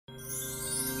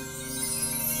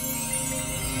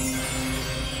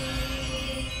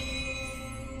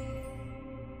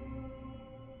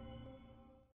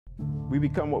We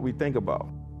become what we think about.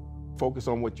 Focus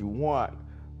on what you want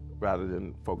rather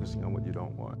than focusing on what you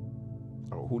don't want.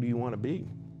 Or who do you want to be?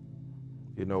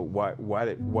 You know, why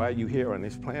are you here on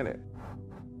this planet?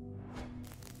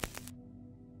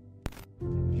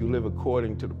 If you live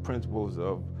according to the principles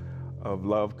of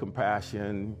love,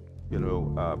 compassion, you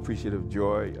know, appreciative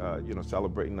joy, you know,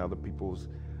 celebrating other people's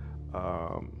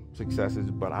successes,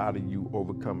 but how do you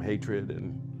overcome hatred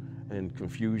and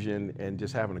confusion and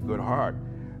just having a good heart,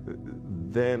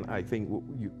 then I think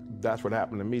that's what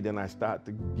happened to me. Then I start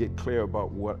to get clear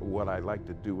about what I like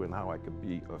to do and how I could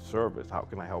be of service. How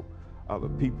can I help other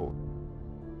people?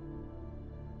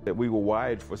 That we were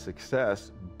wired for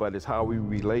success, but it's how we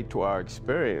relate to our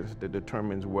experience that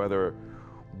determines whether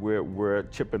we're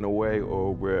chipping away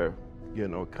or we're, you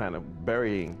know, kind of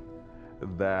burying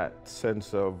that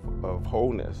sense of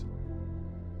wholeness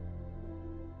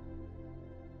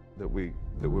that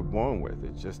we're born with.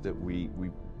 It's just that we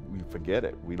forget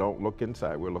it. We don't look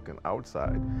inside, we're looking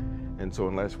outside. And so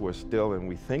unless we're still and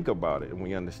we think about it and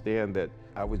we understand that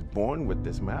I was born with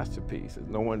this masterpiece,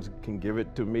 no one can give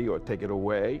it to me or take it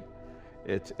away.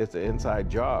 It's an inside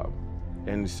job.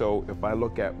 And so if I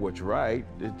look at what's right,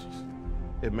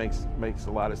 it makes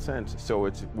a lot of sense. So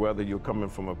it's whether you're coming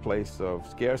from a place of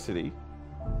scarcity,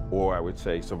 or I would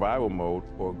say survival mode,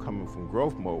 or coming from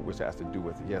growth mode, which has to do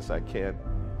with yes, I can,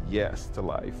 yes to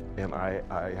life, and I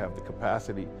have the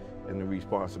capacity and the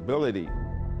responsibility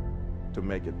to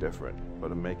make it different, or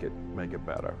to make it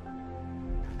better.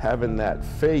 Having that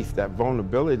faith, that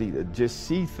vulnerability to just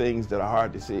see things that are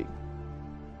hard to see.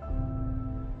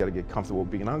 You gotta get comfortable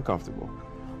being uncomfortable.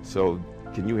 So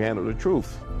can you handle the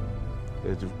truth?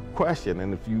 It's a question,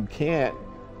 and if you can't,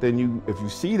 then if you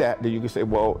see that, then you can say,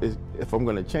 well, if I'm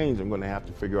gonna change, I'm gonna have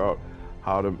to figure out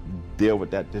how to deal with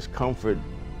that discomfort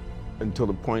until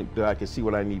the point that I can see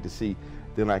what I need to see,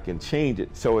 then I can change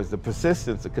it. So it's the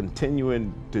persistence of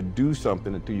continuing to do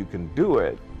something until you can do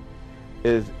it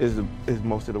is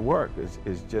most of the work.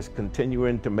 Is just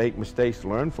continuing to make mistakes,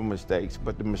 learn from mistakes,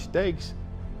 but the mistakes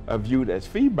are viewed as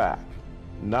feedback,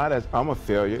 not as I'm a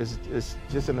failure. It's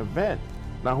just an event,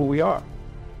 not who we are.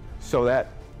 So that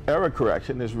error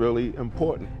correction is really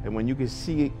important. And when you can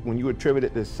see it, when you attribute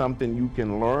it to something you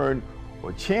can learn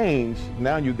or change,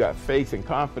 now you got faith and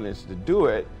confidence to do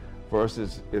it,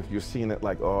 versus if you're seeing it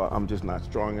like, oh, I'm just not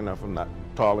strong enough, I'm not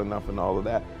tall enough and all of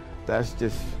that. That's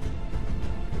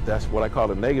what I call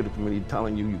the negative community,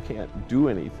 telling you can't do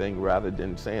anything, rather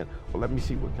than saying, well, let me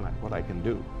see what I can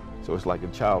do. So it's like a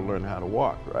child learning how to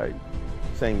walk, right?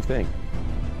 Same thing.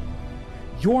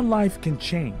 Your life can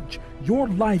change. Your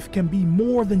life can be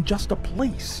more than just a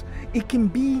place. It can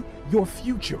be your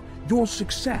future, your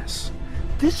success.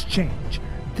 This change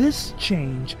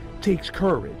takes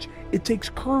courage. It takes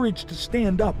courage to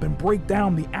stand up and break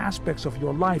down the aspects of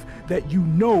your life that you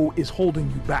know is holding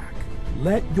you back.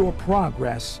 Let your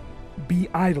progress be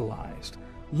idolized.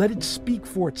 Let it speak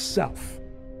for itself.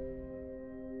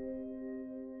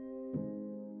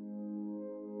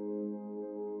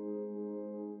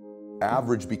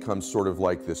 Average becomes sort of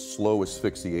like this slow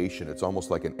asphyxiation. It's almost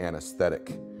like an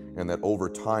anesthetic. And that over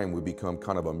time we become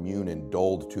kind of immune and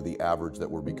dulled to the average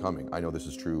that we're becoming. I know this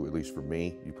is true, at least for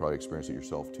me. You probably experience it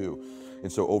yourself too.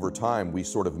 And so over time we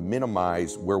sort of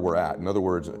minimize where we're at. In other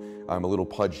words, I'm a little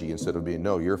pudgy, instead of being,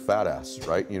 no, you're a fat ass,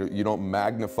 right? You don't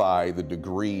magnify the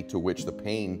degree to which the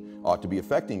pain ought to be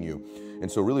affecting you. And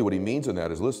so really what he means in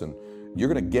that is, listen, you're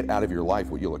gonna get out of your life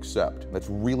what you'll accept. That's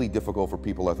really difficult for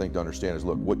people, I think, to understand is,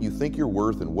 look, what you think you're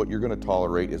worth and what you're gonna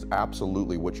tolerate is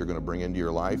absolutely what you're gonna bring into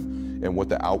your life and what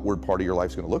the outward part of your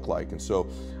life's gonna look like. And so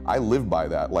I live by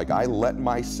that. Like, I let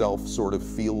myself sort of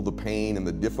feel the pain and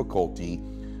the difficulty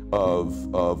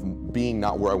of being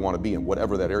not where I wanna be in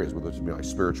whatever that area is, whether it's my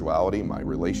spirituality, my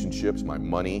relationships, my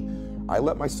money. I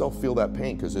let myself feel that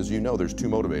pain because, as you know, there's two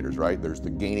motivators, right? There's the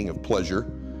gaining of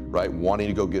pleasure, right? Wanting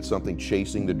to go get something,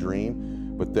 chasing the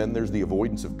dream, but then there's the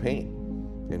avoidance of pain.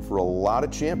 And for a lot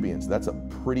of champions, that's a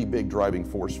pretty big driving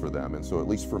force for them. And so at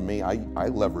least for me, I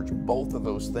leverage both of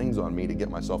those things on me to get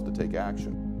myself to take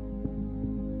action.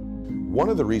 One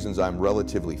of the reasons I'm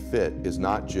relatively fit is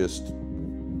not just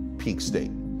peak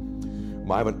state.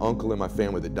 I have an uncle in my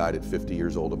family that died at 50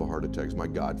 years old of a heart attack. He's my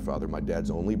godfather, my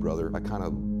dad's only brother. I kind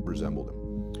of resembled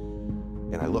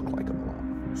him. And I look like him a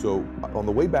lot. So on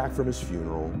the way back from his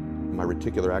funeral, my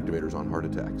reticular activator's on heart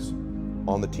attacks.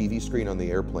 On the TV screen on the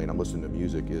airplane, I'm listening to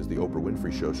music, is the Oprah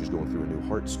Winfrey show. She's going through a new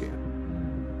heart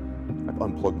scan. I've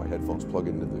unplugged my headphones, plugged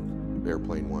into the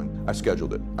airplane one. I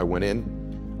scheduled it. I went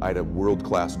in. I had a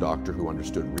world-class doctor who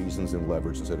understood reasons and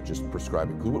leverage instead of just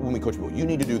prescribing. Because when we coach people, you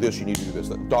need to do this, you need to do this.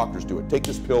 The doctors do it. Take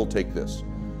this pill, take this.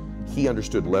 He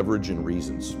understood leverage and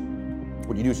reasons.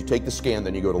 what you do is you take the scan,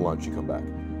 then you go to lunch, you come back.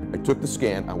 I took the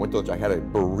scan, I went to lunch, I had a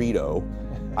burrito.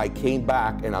 I came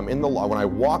back and I'm in the, when I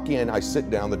walk in, I sit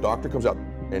down, the doctor comes out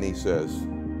and he says,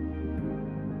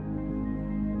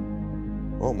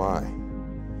 "Oh my,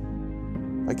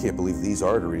 I can't believe these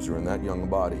arteries are in that young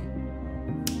body."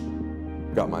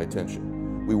 Got my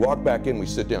attention. We walk back in, we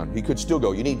sit down. He could still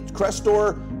go, "You need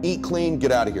Crestor, eat clean,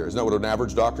 get out of here." Isn't that what an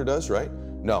average doctor does, right?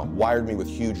 No, wired me with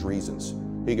huge reasons.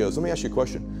 He goes, "Let me ask you a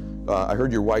question. I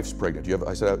heard your wife's pregnant. Do you have?"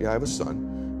 I said, "Yeah, I have a son."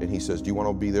 And he says, "Do you want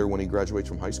to be there when he graduates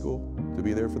from high school? To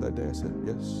be there for that day?" I said,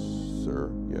 "Yes, sir,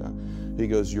 yeah." He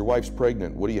goes, "Your wife's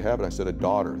pregnant. What do you have?" And I said, "A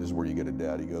daughter." This is where you get a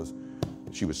dad. He goes,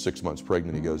 she was 6 months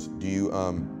pregnant. He goes, "Do you,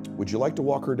 would you like to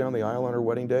walk her down the aisle on her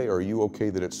wedding day, or are you okay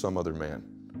that it's some other man?"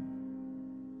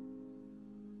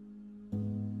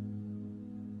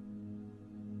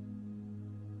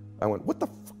 I went, "What the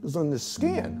fuck is on this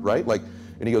scan?" Right? Like,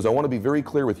 and he goes, "I want to be very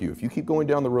clear with you. If you keep going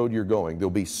down the road you're going, there'll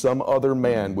be some other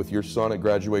man with your son at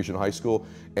graduation high school,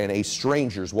 and a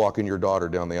stranger's walking your daughter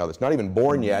down the aisle that's not even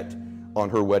born yet on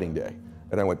her wedding day."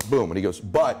 And I went, boom. And he goes,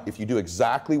 "But if you do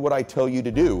exactly what I tell you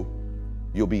to do,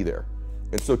 you'll be there."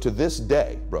 And so to this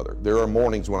day, brother, there are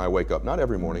mornings when I wake up, not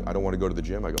every morning, I don't want to go to the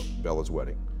gym. I go, "Bella's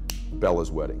wedding,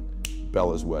 Bella's wedding,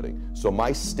 Bella's wedding." So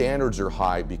my standards are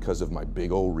high because of my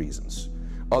big old reasons.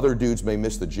 Other dudes may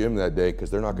miss the gym that day because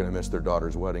they're not going to miss their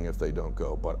daughter's wedding if they don't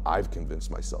go. But I've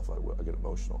convinced myself I will. I get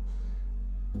emotional.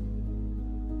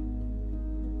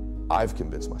 I've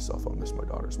convinced myself I'll miss my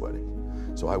daughter's wedding.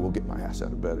 So I will get my ass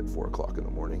out of bed at 4 o'clock in the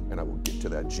morning and I will get to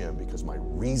that gym because my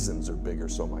reasons are bigger,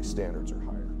 so my standards are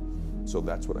higher. So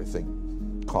that's what I think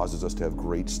causes us to have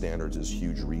great standards, is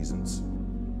huge reasons.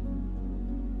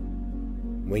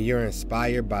 When you're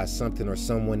inspired by something or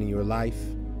someone in your life,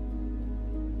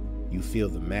 you feel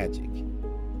the magic.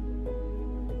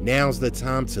 Now's the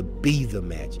time to be the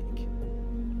magic.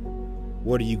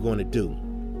 What are you going to do?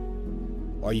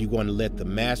 Are you going to let the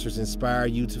masters inspire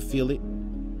you to feel it?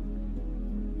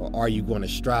 Or are you going to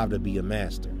strive to be a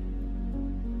master?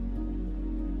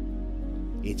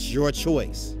 It's your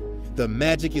choice. The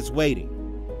magic is waiting,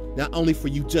 not only for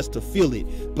you just to feel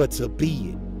it, but to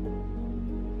be it.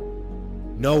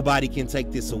 Nobody can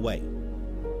take this away.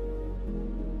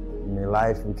 In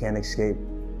life, we can't escape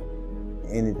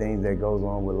anything that goes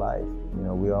on with life. You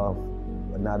know, we all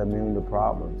are not immune to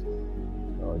problems,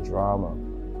 or drama,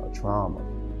 or trauma,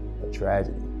 or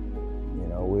tragedy. You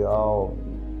know, we all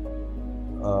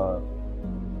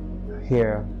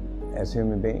here as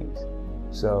human beings.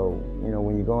 So, you know,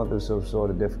 when you're going through some sort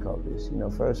of difficulties, you know,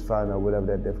 first find out whatever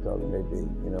that difficulty may be.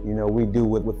 You know, we do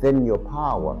within your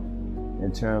power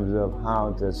in terms of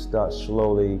how to start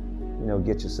slowly, you know,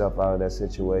 get yourself out of that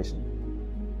situation.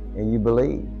 And you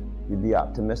believe, you be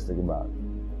optimistic about it.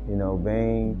 You know,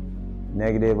 being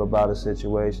negative about a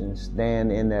situation, stand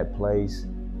in that place,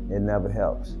 it never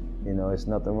helps. You know, it's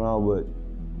nothing wrong with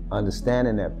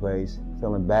understanding that place,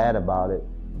 feeling bad about it,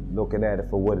 looking at it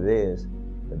for what it is,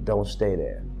 but don't stay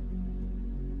there.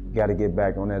 You got to get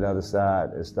back on that other side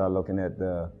and start looking at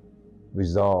the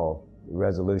resolve, the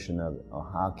resolution of it, or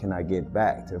how can I get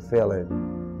back to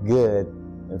feeling good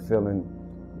and feeling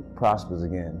prosperous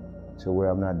again, to where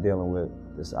I'm not dealing with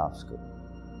this obstacle.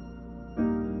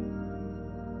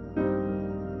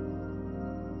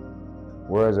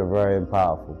 Words are very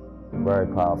powerful, very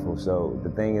powerful. So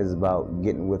the thing is about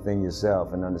getting within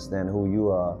yourself and understanding who you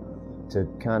are to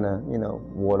kind of, you know,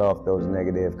 ward off those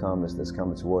negative comments that's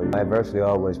coming toward you. Adversity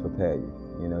always prepare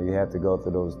you. You know, you have to go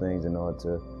through those things in order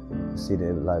to see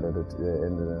the light at the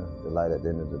end of the light at the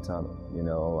end of the tunnel. You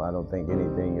know, I don't think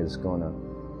anything is gonna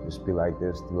just be like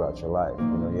this throughout your life.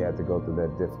 You know, you have to go through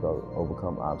that difficult,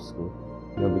 overcome obstacle.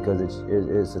 You know, because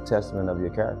it's a testament of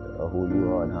your character, of who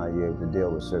you are and how you're able to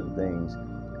deal with certain things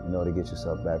in order to get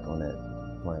yourself back on that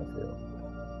playing field.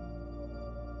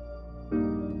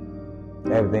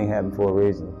 Everything happened for a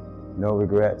reason. No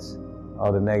regrets.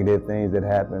 All the negative things that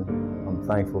happened, I'm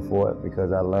thankful for it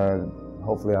because I learned,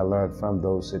 hopefully I learned from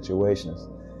those situations.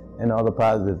 And all the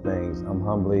positive things, I'm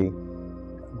humbly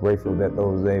grateful that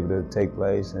those were able to take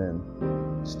place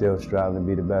and still striving to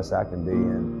be the best I can be.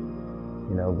 And,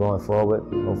 you know, going forward,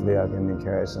 hopefully I can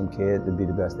encourage some kid to be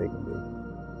the best they can be.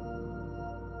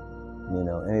 You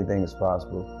know, anything is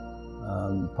possible.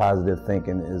 Positive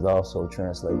thinking is also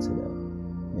translated to that.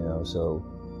 You know, so,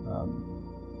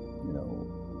 you know,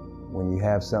 when you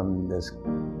have something that's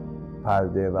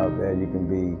positive out there, you can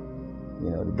be,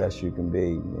 you know, the best you can be.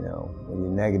 You know, when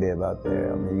you're negative out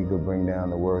there, I mean, you could bring down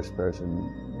the worst person.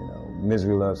 You know,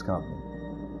 misery loves company.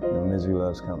 You know, misery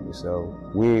loves company. So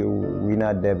we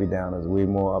not Debbie Downers. We're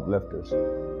more uplifters.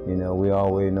 You know, we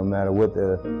always, no matter what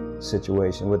the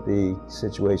situation is,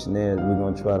 we're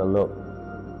going to try to look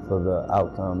for the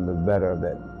outcome, the better of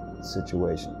that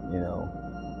situation, you know.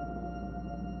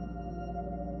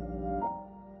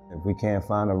 If we can't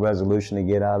find a resolution to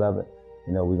get out of it,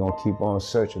 you know, we're going to keep on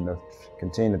searching to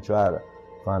continue to try to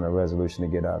find a resolution to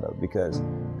get out of it, because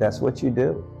that's what you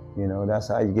do. You know, that's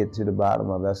how you get to the bottom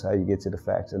of it. That's how you get to the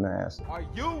facts and the answer. Are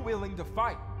you willing to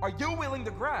fight? Are you willing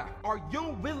to grab? Are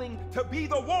you willing to be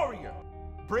the warrior?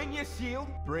 Bring your shield,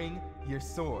 bring your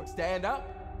sword. Stand up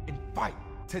and fight.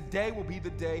 Today will be the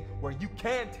day where you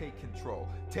can take control.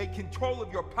 Take control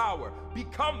of your power.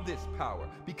 Become this power,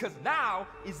 because now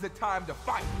is the time to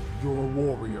fight. You're a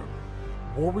warrior.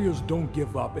 Warriors don't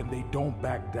give up and they don't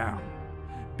back down.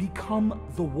 Become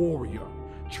the warrior.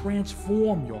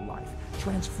 Transform your life.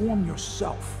 Transform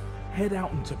yourself. Head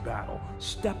out into battle.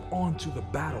 Step onto the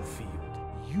battlefield.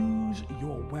 Use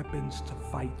your weapons to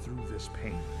fight through this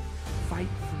pain. Fight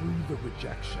through the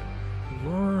rejection.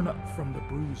 Learn from the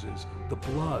bruises, the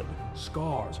blood,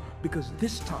 scars, because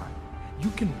this time you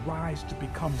can rise to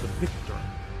become the victor.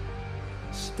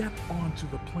 Step onto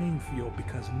the playing field,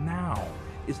 because now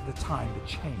is the time to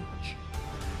change.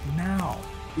 Now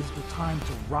is the time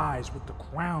to rise with the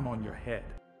crown on your head.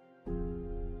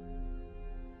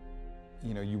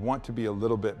 You know, you want to be a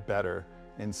little bit better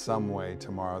in some way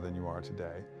tomorrow than you are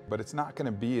today, but it's not going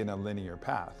to be in a linear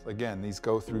path. Again, these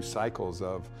go through cycles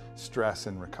of stress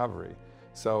and recovery.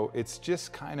 So it's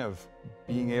just kind of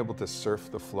being able to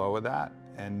surf the flow of that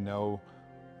and know,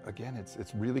 again,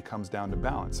 it really comes down to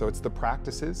balance. So it's the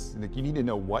practices. Like, you need to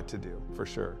know what to do for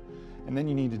sure. And then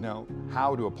you need to know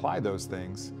how to apply those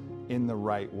things in the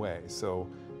right way. So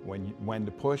when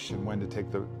to push and when to take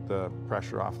the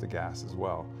pressure off the gas as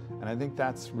well. And I think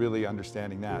that's really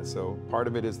understanding that. So part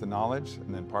of it is the knowledge,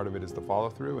 and then part of it is the follow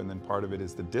through, and then part of it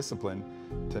is the discipline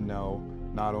to know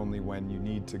not only when you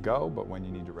need to go, but when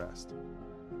you need to rest.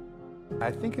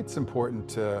 I think it's important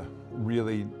to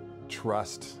really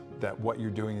trust that what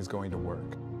you're doing is going to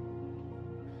work.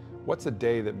 What's a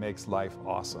day that makes life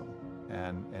awesome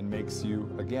and makes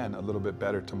you, again, a little bit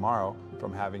better tomorrow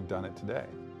from having done it today?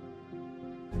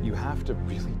 You have to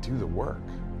really do the work.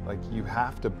 Like, you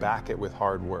have to back it with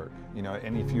hard work, you know.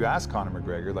 And if you ask Conor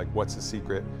McGregor, like, what's the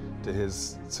secret to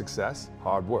his success?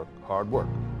 Hard work, hard work,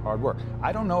 hard work.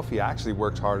 I don't know if he actually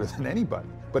works harder than anybody,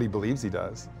 but he believes he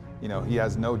does. You know, he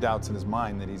has no doubts in his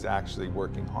mind that he's actually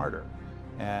working harder.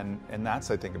 And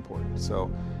that's, I think, important. So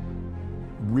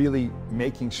really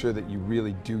making sure that you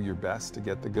really do your best to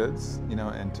get the goods, you know,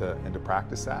 and to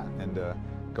practice that, and to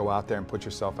go out there and put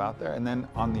yourself out there. And then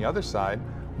on the other side,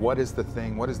 what is the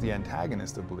thing, what is the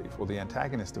antagonist of belief? Well, the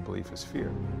antagonist of belief is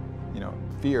fear. You know,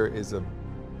 fear is a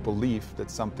belief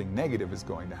that something negative is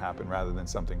going to happen rather than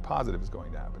something positive is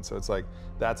going to happen. So it's like,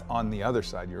 that's on the other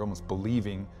side. You're almost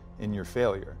believing in your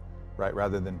failure, right,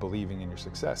 rather than believing in your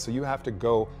success. So you have to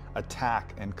go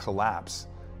attack and collapse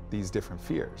these different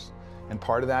fears. And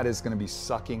part of that is going to be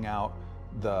sucking out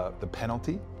the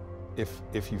penalty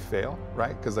if you fail,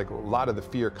 right? Because like, a lot of the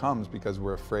fear comes because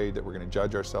we're afraid that we're going to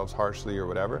judge ourselves harshly or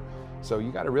whatever. So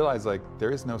you got to realize, like, there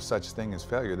is no such thing as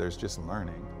failure. There's just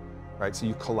learning, right? So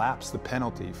you collapse the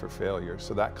penalty for failure.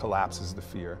 So that collapses the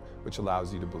fear, which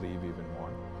allows you to believe even more.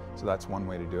 So that's one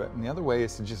way to do it. And the other way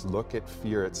is to just look at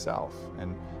fear itself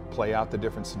and play out the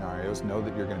different scenarios, know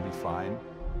that you're going to be fine.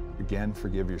 Again,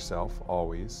 forgive yourself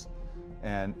always.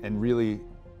 And really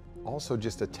also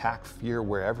just attack fear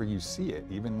wherever you see it,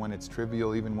 even when it's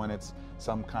trivial, even when it's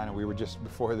some kind of, we were just,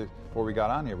 before we got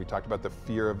on here, we talked about the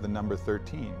fear of the number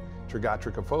 13,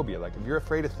 trigotricophobia. Like, if you're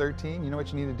afraid of 13, you know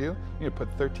what you need to do? You need to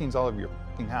put 13s all over your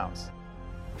fucking house.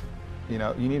 You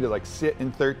know, you need to like sit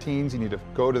in 13s, you need to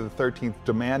go to the 13th,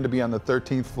 demand to be on the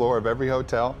 13th floor of every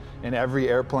hotel and every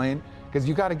airplane, because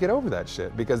you got to get over that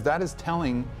shit, because that is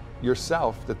telling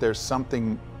yourself that there's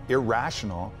something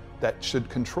irrational that should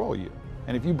control you.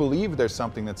 And if you believe there's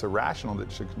something that's irrational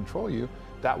that should control you,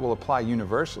 that will apply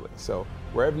universally. So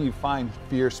wherever you find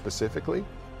fear specifically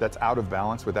that's out of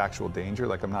balance with actual danger,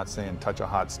 like, I'm not saying touch a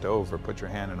hot stove or put your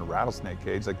hand in a rattlesnake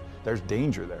cage, like, there's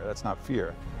danger there, that's not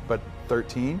fear. But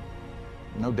 13,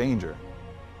 no danger,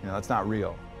 you know, that's not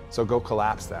real. So go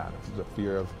collapse that. If it's a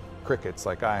fear of crickets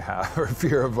like I have, or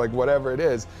fear of like whatever it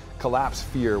is, collapse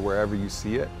fear wherever you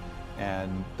see it,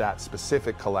 and that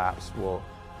specific collapse will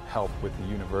help with the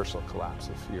universal collapse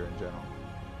of fear in general.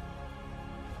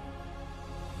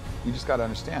 You just got to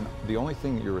understand, the only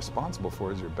thing that you're responsible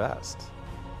for is your best.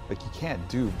 Like, you can't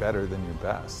do better than your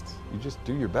best. You just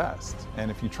do your best. And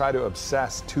if you try to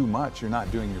obsess too much, you're not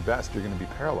doing your best, you're going to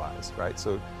be paralyzed, right?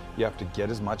 So You have to get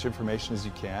as much information as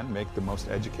you can, make the most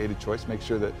educated choice, make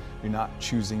sure that you're not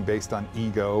choosing based on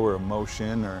ego or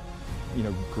emotion or,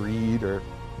 greed or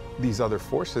these other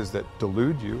forces that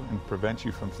delude you and prevent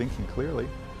you from thinking clearly.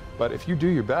 But if you do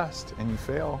your best and you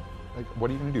fail, like, what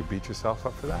are you going to do? Beat yourself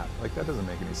up for that? Like, that doesn't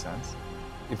make any sense.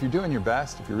 If you're doing your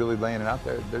best, if you're really laying it out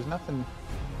there, there's nothing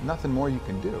more you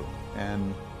can do.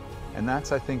 And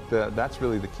that's, I think, that's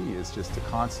really the key, is just to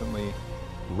constantly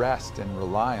rest and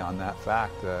rely on that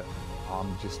fact that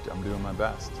I'm doing my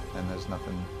best, and there's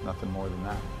nothing more than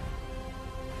that.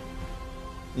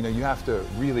 You have to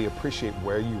really appreciate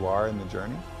where you are in the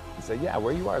journey and say, yeah,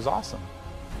 where you are is awesome,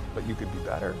 but you could be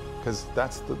better, because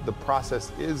that's the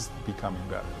process is becoming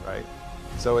better, right?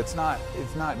 So it's not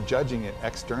judging it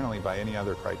externally by any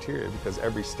other criteria, because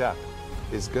every step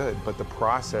is good, but the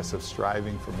process of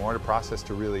striving for more, the process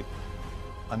to really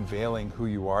unveiling who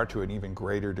you are to an even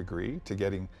greater degree, to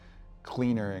getting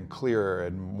cleaner and clearer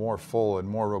and more full and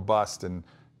more robust and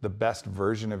the best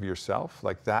version of yourself,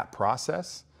 like that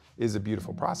process is a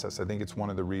beautiful process. I think it's one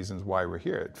of the reasons why we're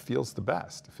here. It feels the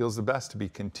best. It feels the best to be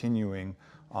continuing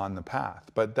on the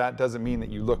path. But that doesn't mean that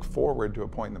you look forward to a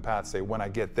point in the path, say, when I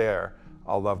get there,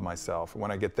 I'll love myself. When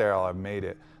I get there, I'll have made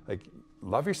it. Like,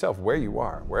 love yourself where you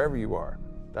are, wherever you are.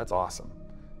 That's awesome.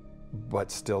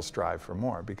 But still strive for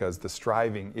more, because the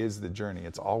striving is the journey.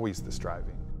 It's always the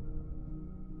striving.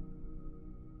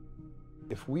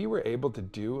 If we were able to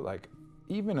do like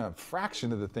even a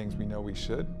fraction of the things we know we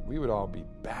should, we would all be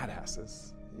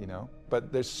badasses,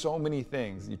 But there's so many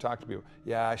things. You talk to people,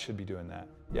 yeah, I should be doing that.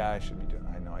 Yeah, I should be doing,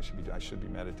 I know I should be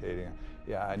meditating.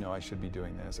 Yeah, I know I should be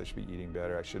doing this. I should be eating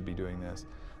better. I should be doing this.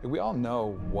 We all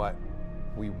know what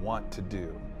we want to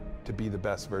do to be the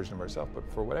best version of ourselves, but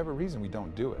for whatever reason, we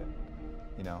don't do it,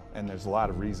 and there's a lot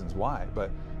of reasons why,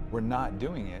 but we're not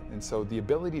doing it. And so the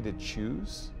ability to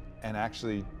choose and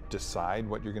actually decide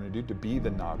what you're going to do, to be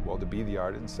the Nagwal, to be the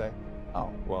artist, and say,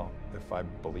 oh, well, if I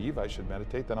believe I should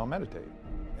meditate, then I'll meditate.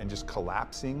 And just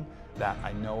collapsing that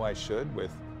I know I should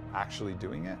with actually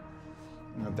doing it,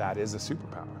 that is a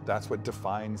superpower. That's what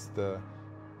defines the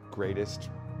greatest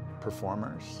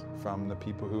performers from the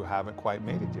people who haven't quite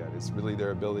made it yet. It's really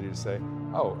their ability to say,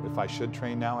 oh, if I should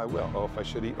train now, I will. Oh, if I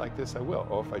should eat like this, I will.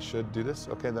 Oh, if I should do this,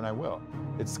 okay, then I will.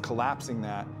 It's collapsing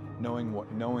that, knowing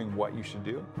what you should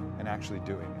do and actually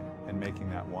doing it and making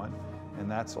that one. And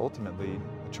that's ultimately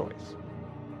a choice.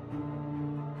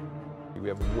 We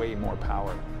have way more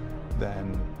power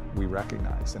than we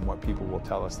recognize and what people will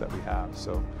tell us that we have.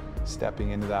 So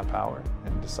stepping into that power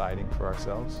and deciding for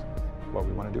ourselves what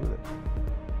we want to do with it.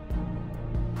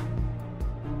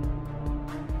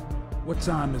 What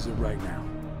time is it right now?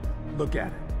 Look at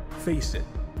it, face it,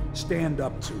 stand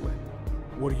up to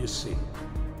it. What do you see?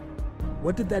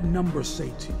 What did that number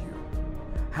say to you?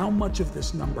 How much of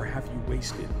this number have you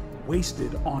wasted?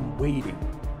 Wasted on waiting.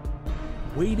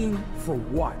 Waiting for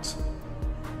what?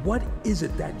 What is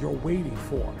it that you're waiting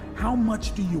for? How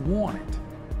much do you want it?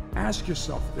 Ask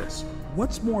yourself this.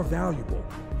 What's more valuable,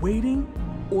 waiting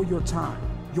or your time,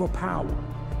 your power,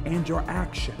 and your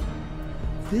action?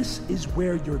 This is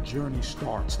where your journey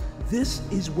starts. This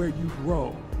is where you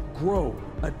grow,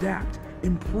 adapt,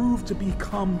 improve to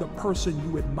become the person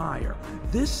you admire.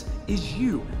 This is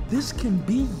you. This can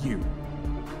be you.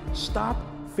 Stop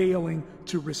failing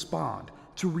to respond,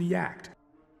 to react.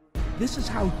 This is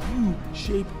how you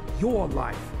shape your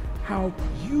life, how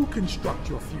you construct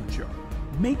your future.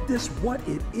 Make this what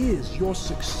it is, your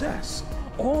success.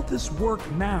 All this work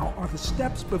now are the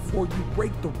steps before you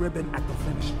break the ribbon at the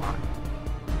finish line.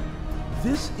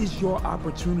 This is your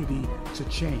opportunity to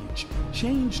change.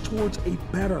 Change towards a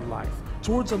better life,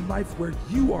 towards a life where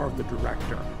you are the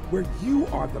director, where you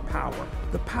are the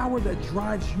power that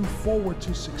drives you forward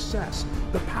to success,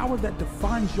 the power that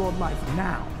defines your life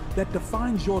now, that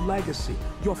defines your legacy,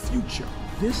 your future.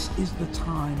 This is the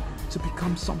time to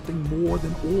become something more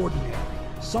than ordinary,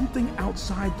 something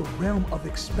outside the realm of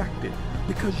expected,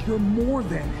 because you're more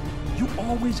than it. You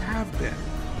always have been.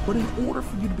 But in order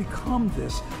for you to become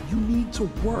this, you need to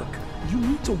work. You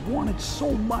need to want it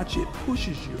so much it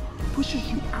pushes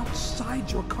you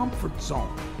outside your comfort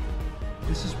zone.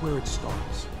 This is where it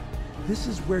starts. This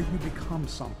is where you become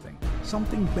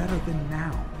something better than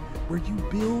now, where you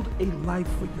build a life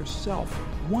for yourself,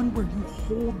 one where you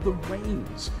hold the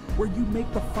reins, where you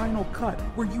make the final cut,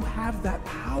 where you have that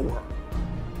power.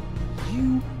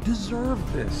 You deserve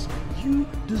this. You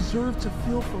deserve to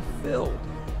feel fulfilled,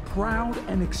 proud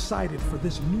and excited for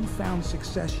this newfound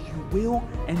success you will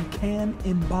and can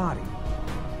embody.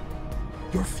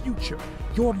 Your future,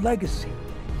 your legacy,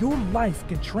 your life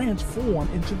can transform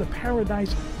into the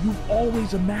paradise you've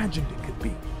always imagined it could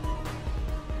be.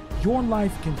 your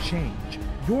life can change.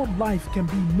 Your life can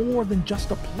be more than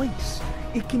just a place.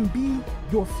 It can be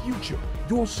your future,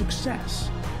 your success.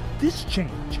 This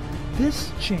change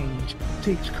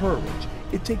takes courage.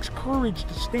 It takes courage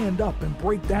to stand up and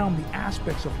break down the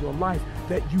aspects of your life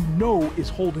that you know is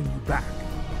holding you back.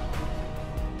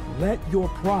 Let your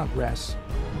progress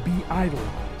be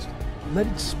idolized. Let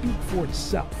it speak for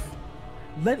itself.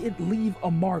 Let it leave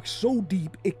a mark so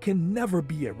deep it can never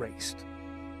be erased.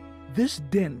 This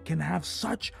dent can have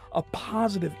such a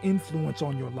positive influence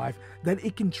on your life that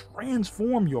it can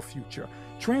transform your future,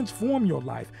 transform your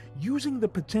life using the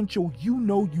potential you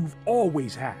know you've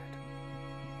always had.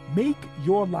 Make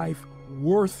your life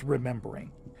worth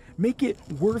remembering. Make it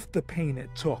worth the pain it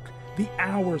took, the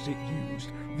hours it used,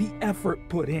 the effort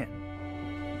put in.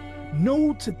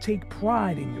 Know to take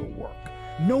pride in your work.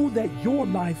 Know that your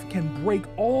life can break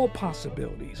all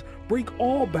possibilities, break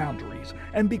all boundaries,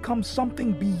 and become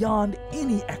something beyond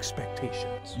any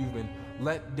expectations. You've been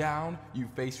let down, you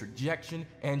faced rejection,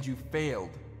 and you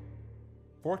failed.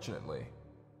 Fortunately,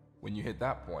 when you hit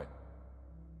that point,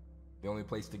 the only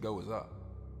place to go is up.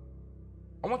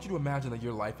 I want you to imagine that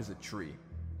your life is a tree.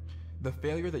 The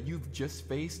failure that you've just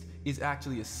faced is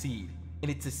actually a seed, and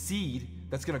it's a seed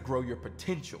that's gonna grow your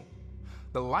potential.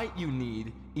 The light you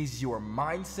need is your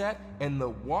mindset, and the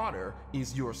water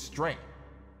is your strength.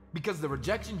 Because the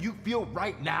rejection you feel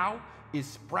right now is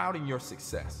sprouting your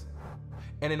success.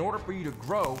 And in order for you to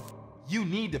grow, you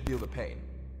need to feel the pain.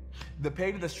 The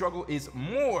pain and the struggle is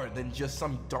more than just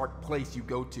some dark place you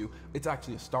go to. It's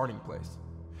actually a starting place.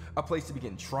 A place to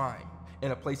begin trying,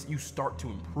 and a place that you start to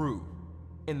improve.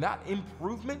 And that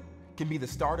improvement can be the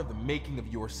start of the making of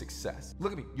your success.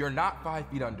 Look at me, you're not 5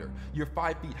 feet under. You're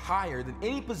 5 feet higher than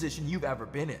any position you've ever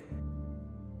been in.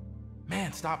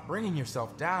 Man, stop bringing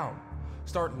yourself down.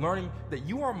 Start learning that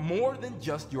you are more than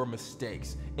just your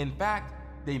mistakes. In fact,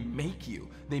 they make you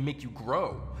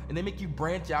grow, and they make you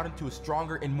branch out into a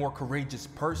stronger and more courageous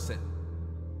person.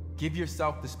 Give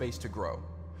yourself the space to grow.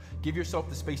 Give yourself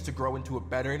the space to grow into a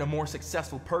better and a more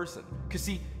successful person. Because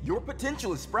see, your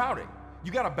potential is sprouting.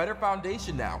 You got a better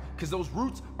foundation now, because those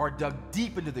roots are dug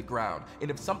deep into the ground. And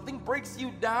if something breaks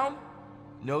you down,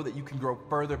 know that you can grow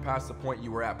further past the point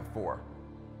you were at before.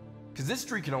 Because this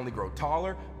tree can only grow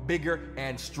taller, bigger,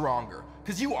 and stronger.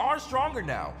 Because you are stronger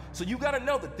now. So you got to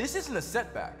know that this isn't a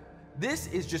setback. This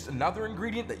is just another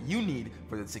ingredient that you need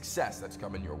for the success that's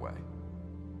coming your way.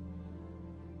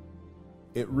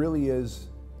 It really is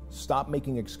stop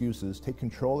making excuses, take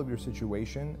control of your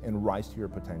situation, and rise to your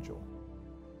potential.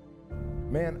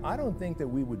 Man, I don't think that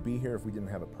we would be here if we didn't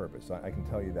have a purpose. I can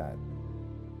tell you that.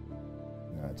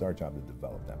 It's our job to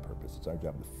develop that purpose. It's our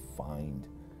job to find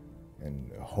and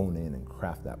hone in and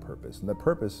craft that purpose. And the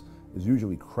purpose is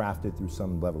usually crafted through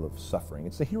some level of suffering.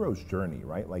 It's the hero's journey,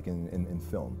 right? Like in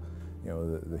film. You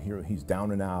know, the hero, he's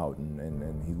down and out,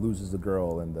 and he loses the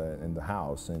girl in the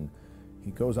house, and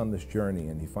he goes on this journey,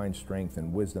 and he finds strength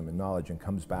and wisdom and knowledge and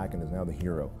comes back and is now the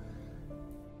hero.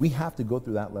 We have to go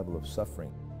through that level of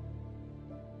suffering.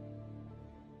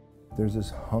 There's this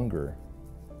hunger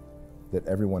that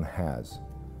everyone has,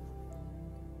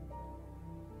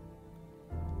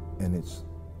 and it's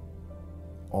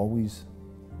always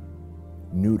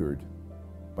neutered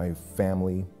by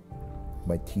family,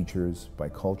 by teachers, by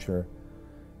culture.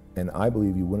 And I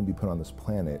believe you wouldn't be put on this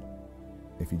planet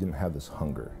if you didn't have this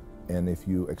hunger. And if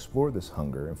you explore this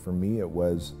hunger, and for me it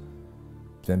was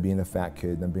then being a fat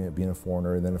kid, then being a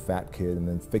foreigner, and then a fat kid, and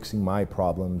then fixing my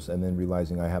problems, and then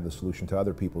realizing I have the solution to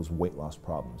other people's weight loss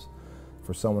problems.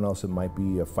 For someone else, it might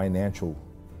be a financial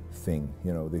thing.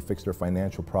 You know, they fix their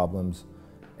financial problems,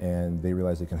 and they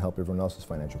realize they can help everyone else's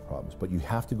financial problems. But you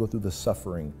have to go through the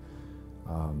suffering.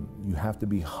 You have to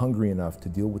be hungry enough to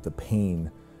deal with the pain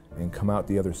and come out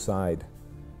the other side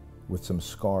with some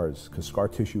scars, because scar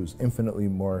tissue is infinitely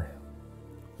more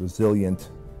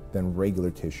resilient than regular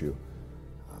tissue.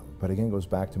 But again, it goes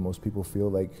back to most people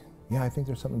feel like, yeah, I think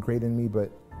there's something great in me,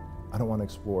 but I don't want to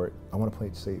explore it. I want to play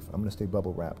it safe. I'm going to stay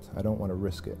bubble wrapped. I don't want to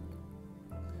risk it.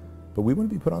 But we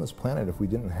wouldn't be put on this planet if we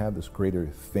didn't have this greater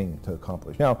thing to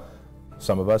accomplish. Now,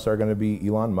 some of us are going to be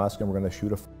Elon Musk, and we're going to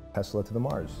shoot a Tesla to the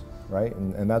Mars, right?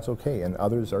 And that's okay. And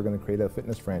others are going to create a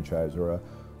fitness franchise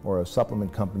or a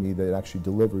supplement company that actually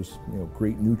delivers, you know,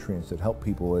 great nutrients that help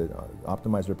people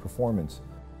optimize their performance.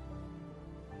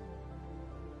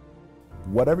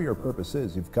 Whatever your purpose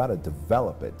is, you've got to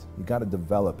develop it. You've got to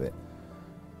develop it.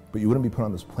 But you wouldn't be put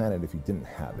on this planet if you didn't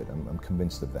have it. I'm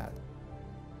convinced of that.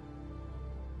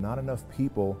 Not enough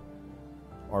people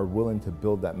are willing to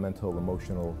build that mental,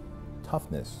 emotional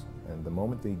toughness. And the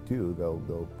moment they do,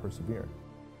 they'll persevere.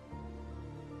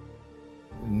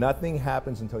 Nothing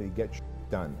happens until you get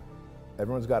done.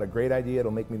 Everyone's got a great idea,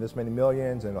 it'll make me this many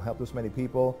millions and it'll help this many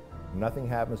people. Nothing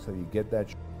happens till you get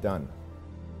that done.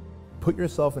 Put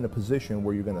yourself in a position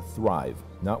where you're gonna thrive,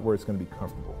 not where it's gonna be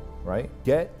comfortable, right?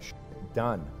 Get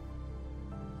done.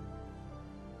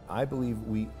 I believe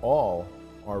we all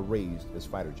are raised as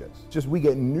fighter jets. Just we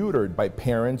get neutered by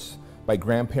parents, by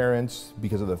grandparents,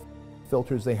 because of the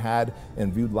filters they had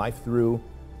and viewed life through,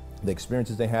 the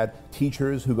experiences they had.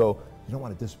 Teachers who go, you don't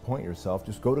want to disappoint yourself,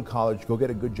 just go to college, go get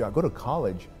a good job. Go to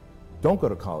college, don't go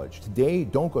to college. Today,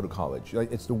 don't go to college.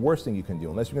 It's the worst thing you can do,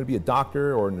 unless you're gonna be a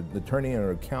doctor or an attorney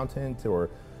or an accountant or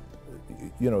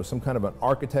some kind of an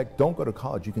architect. Don't go to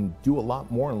college. You can do a lot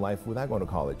more in life without going to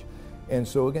college. And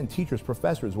so again, teachers,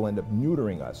 professors will end up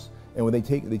neutering us. And when they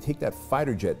take that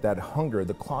fighter jet, that hunger,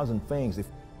 the claws and fangs, they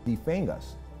defang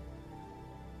us.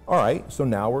 All right, so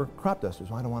now we're crop dusters.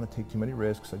 Well, I don't want to take too many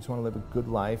risks. I just want to live a good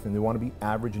life, and they want to be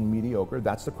average and mediocre.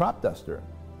 That's the crop duster.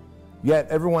 Yet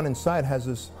everyone inside has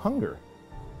this hunger.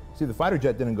 See, the fighter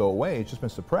jet didn't go away. It's just been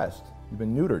suppressed. You've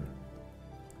been neutered.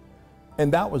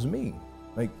 And that was me.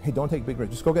 Like, hey, don't take big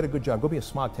risks. Just go get a good job. Go be a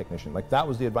smog technician. Like, that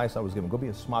was the advice I was given. Go be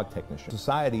a smog technician.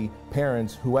 Society,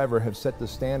 parents, whoever have set the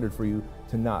standard for you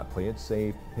to not play it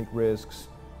safe, take risks.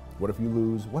 What if you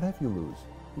lose? What if you lose?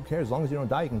 Who cares? As long as you don't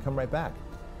die, you can come right back.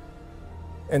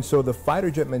 And so the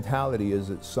fighter jet mentality is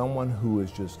that someone who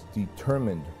is just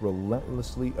determined,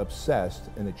 relentlessly obsessed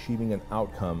in achieving an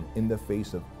outcome in the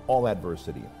face of all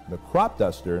adversity. The crop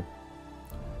duster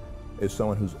is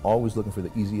someone who's always looking for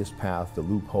the easiest path, the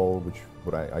loophole,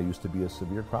 I used to be a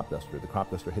severe crop duster. The crop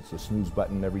duster hits the snooze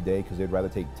button every day because they'd rather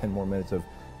take 10 more minutes of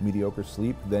mediocre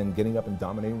sleep than getting up and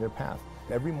dominating their path.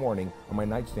 Every morning on my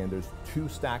nightstand, there's 2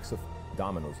 stacks of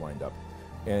dominoes lined up.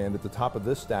 And at the top of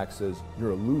this stack says,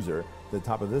 you're a loser. At the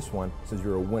top of this one says,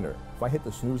 you're a winner. If I hit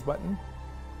the snooze button,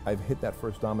 I've hit that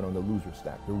first domino in the loser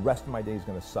stack. The rest of my day is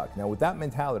gonna suck. Now with that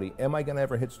mentality, am I gonna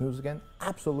ever hit snooze again?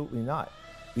 Absolutely not.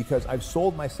 Because I've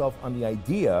sold myself on the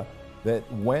idea that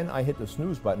when I hit the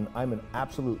snooze button, I'm an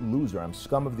absolute loser. I'm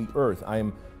scum of the earth.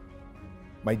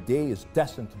 My day is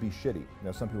destined to be shitty.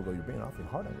 Now some people go, you're being awfully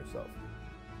hard on yourself.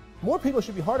 More people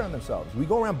should be hard on themselves. We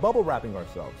go around bubble wrapping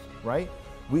ourselves, right?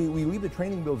 We leave the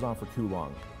training wheels on for too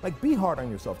long. Like, be hard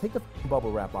on yourself. Take the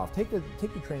bubble wrap off. Take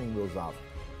the training wheels off.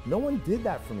 No one did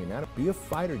that for me, man. Be a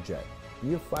fighter jet.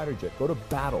 Be a fighter jet. Go to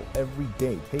battle every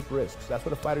day. Take risks. That's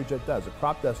what a fighter jet does. A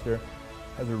crop duster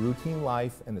has a routine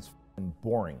life, and it's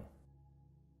boring.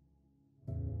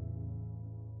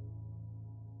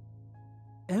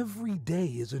 Every day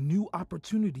is a new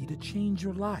opportunity to change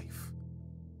your life.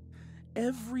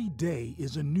 Every day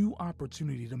is a new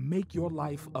opportunity to make your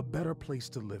life a better place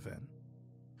to live in.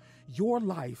 Your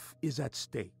life is at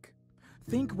stake.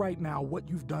 Think right now what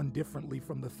you've done differently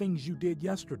from the things you did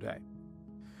yesterday.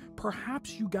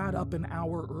 Perhaps you got up an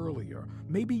hour earlier.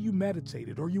 Maybe you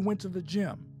meditated or you went to the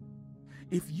gym.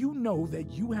 If you know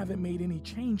that you haven't made any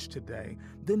change today,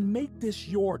 then make this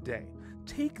your day.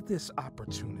 Take this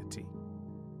opportunity.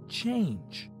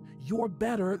 Change. You're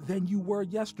better than you were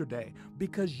yesterday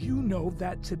because you know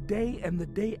that today and the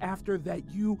day after that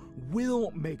you will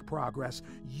make progress.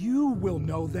 You will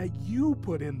know that you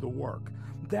put in the work,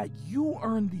 that you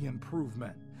earned the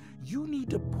improvement. You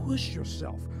need to push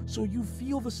yourself so you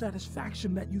feel the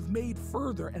satisfaction that you've made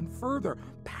further and further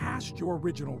past your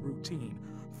original routine,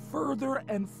 further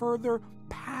and further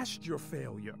past your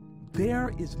failure.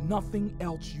 There is nothing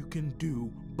else you can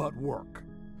do but work.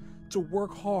 To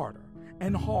work harder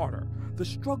and harder. The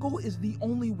struggle is the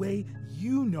only way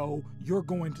you know you're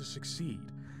going to succeed.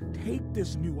 Take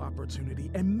this new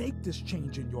opportunity and make this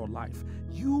change in your life.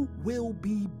 You will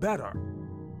be better.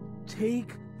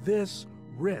 Take this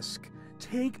risk.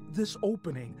 Take this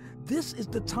opening. This is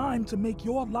the time to make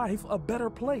your life a better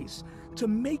place, to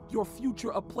make your future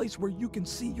a place where you can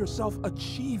see yourself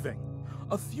achieving,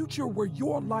 a future where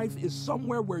your life is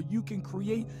somewhere where you can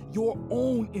create your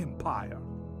own empire.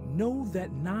 Know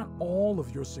that not all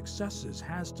of your successes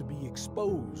has to be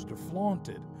exposed or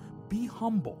flaunted. Be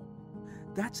humble.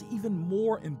 That's even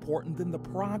more important than the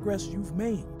progress you've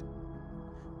made.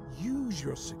 Use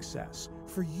your success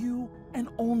for you and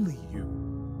only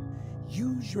you.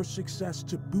 Use your success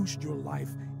to boost your life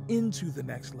into the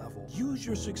next level. Use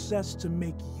your success to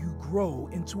make you grow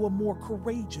into a more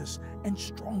courageous and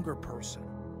stronger person.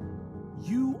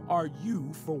 You are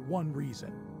you for one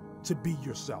reason: to be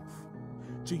yourself.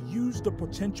 To use the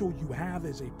potential you have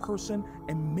as a person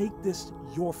and make this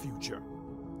your future.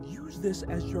 Use this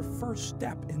as your first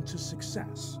step into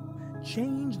success.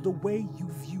 Change the way you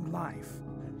view life.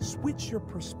 Switch your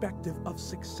perspective of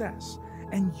success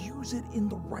and use it in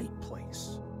the right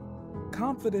place.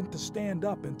 confident to stand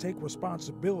up and take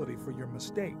responsibility for your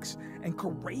mistakes, and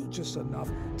courageous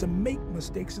enough to make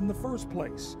mistakes in the first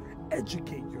place.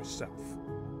 Educate yourself.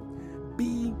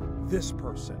 Be this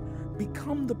person.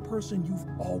 Become the person you've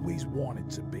always wanted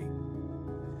to be.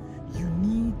 You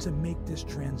need to make this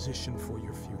transition for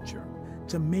your future,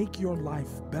 to make your life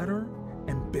better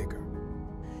and bigger.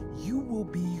 You will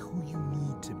be who you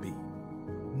need to be.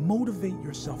 Motivate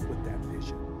yourself with that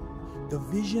vision. The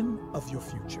vision of your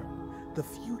future. The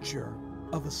future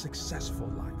of a successful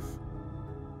life.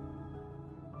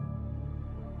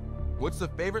 What's the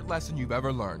favorite lesson you've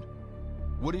ever learned?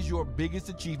 What is your biggest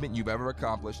achievement you've ever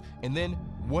accomplished? And then,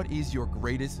 what is your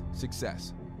greatest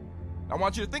success? I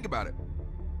want you to think about it.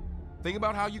 Think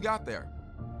about how you got there,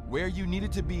 where you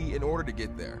needed to be in order to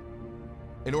get there,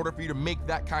 in order for you to make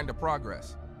that kind of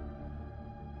progress.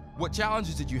 What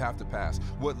challenges did you have to pass?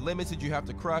 What limits did you have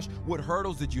to crush? What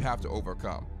hurdles did you have to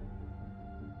overcome?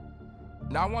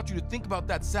 Now I want you to think about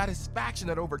that satisfaction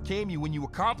that overcame you when you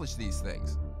accomplished these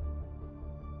things.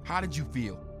 How did you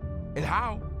feel? And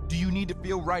how do you need to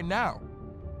feel right now?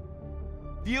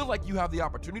 Feel like you have the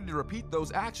opportunity to repeat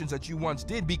those actions that you once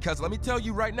did, because let me tell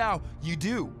you right now, you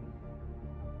do.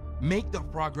 Make the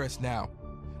progress now.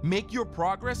 Make your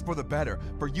progress for the better,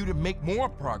 for you to make more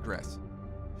progress.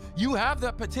 You have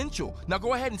that potential. Now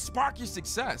go ahead and spark your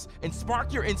success and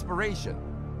spark your inspiration.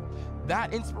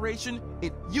 That inspiration,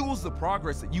 it fuels the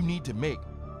progress that you need to make.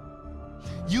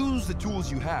 Use the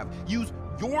tools you have. Use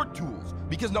your tools,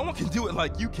 because no one can do it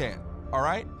like you can, all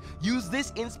right? Use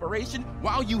this inspiration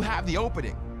while you have the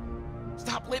opening.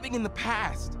 Stop living in the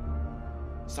past.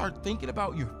 Start thinking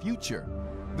about your future.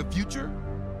 The future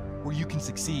where you can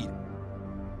succeed.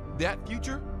 That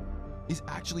future is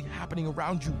actually happening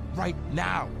around you right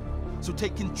now. So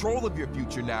take control of your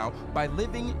future now by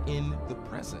living in the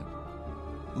present.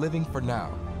 Living for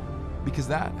now. Because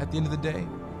that, at the end of the day,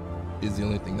 is the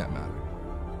only thing that matters.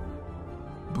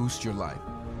 Boost your life.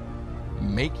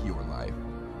 Make your life.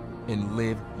 And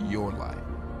live your life.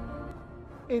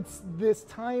 It's this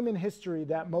time in history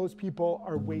that most people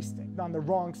are wasting on the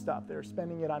wrong stuff. They're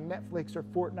spending it on Netflix or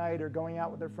Fortnite or going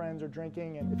out with their friends or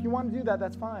drinking. And if you want to do that,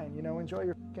 that's fine. You know, enjoy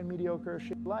your fucking mediocre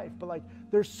shit life. But like,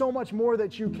 there's so much more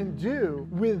that you can do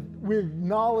with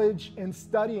knowledge and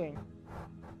studying.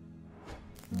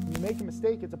 When you make a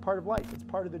mistake, it's a part of life. It's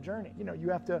part of the journey. You know, you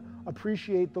have to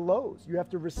appreciate the lows. You have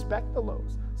to respect the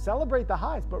lows. Celebrate the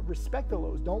highs, but respect the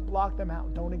lows. Don't block them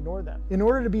out. Don't ignore them. In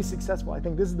order to be successful, I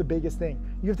think this is the biggest thing.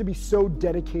 You have to be so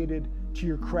dedicated to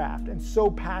your craft and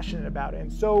so passionate about it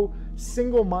and so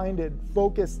single-minded,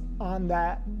 focused on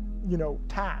that, you know,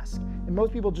 task. And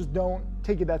most people just don't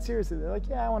take it that seriously. They're like,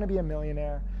 yeah, I want to be a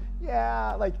millionaire.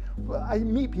 Yeah, like I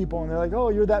meet people and they're like, oh,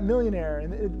 you're that millionaire.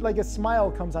 And like a smile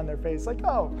comes on their face, like,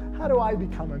 oh, how do I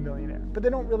become a millionaire? But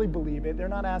they don't really believe it. They're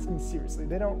not asking seriously.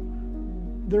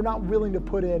 They're not willing to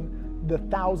put in the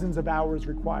thousands of hours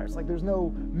required. Like there's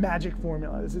no magic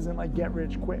formula. This isn't like get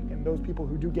rich quick. And those people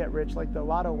who do get rich, like the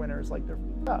lotto winners, like they're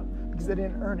up because they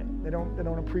didn't earn it. They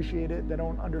don't appreciate it. They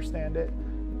don't understand it.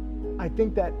 I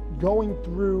think that going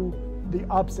through the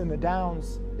ups and the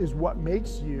downs is what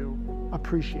makes you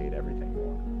appreciate everything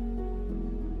more.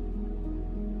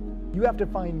 You have to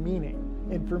find meaning.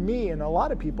 And for me and a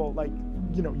lot of people, like,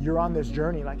 you know, you're on this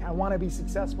journey, like, I want to be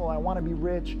successful, I want to be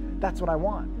rich, that's what I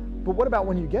want. But what about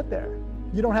when you get there?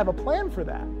 You don't have a plan for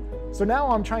that. So now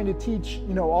I'm trying to teach,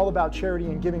 you know, all about charity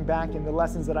and giving back and the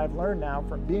lessons that I've learned now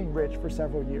from being rich for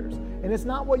several years. And it's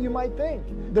not what you might think.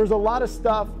 There's a lot of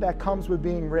stuff that comes with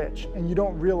being rich and you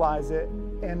don't realize it.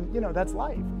 And, you know, that's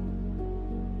life.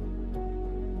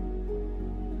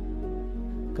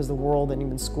 Because the world and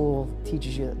even school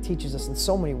teaches us in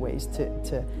so many ways to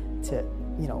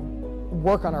you know,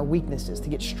 work on our weaknesses, to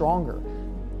get stronger.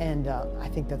 And I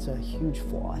think that's a huge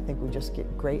flaw. I think we just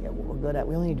get great at what we're good at.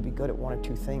 We only need to be good at one or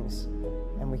two things,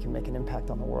 and we can make an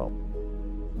impact on the world.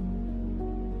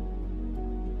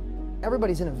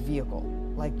 Everybody's in a vehicle,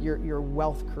 like your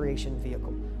wealth creation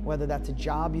vehicle, whether that's a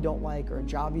job you don't like or a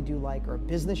job you do like or a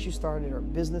business you started or a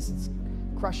business that's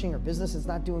crushing or business that's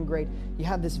not doing great. You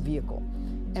have this vehicle.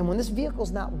 And when this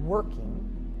vehicle's not working,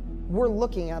 we're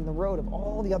looking on the road of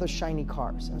all the other shiny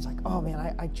cars. And it's like, oh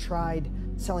man, I tried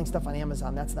selling stuff on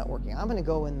Amazon, that's not working. I'm gonna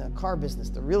go in the car business,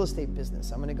 the real estate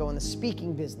business. I'm gonna go in the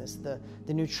speaking business, the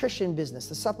nutrition business,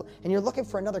 the supplement. And you're looking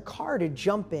for another car to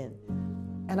jump in.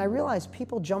 And I realized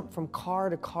people jump from car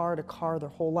to car to car their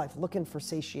whole life, looking for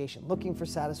satiation, looking for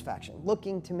satisfaction,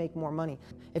 looking to make more money.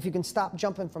 If you can stop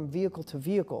jumping from vehicle to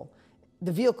vehicle,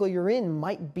 the vehicle you're in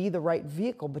might be the right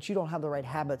vehicle, but you don't have the right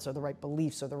habits or the right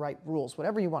beliefs or the right rules,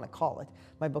 whatever you want to call it.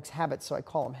 My book's Habits, so I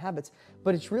call them habits.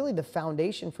 But it's really the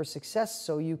foundation for success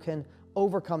so you can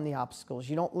overcome the obstacles.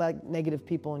 You don't let negative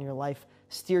people in your life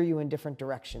steer you in different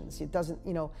directions. It doesn't,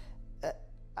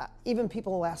 even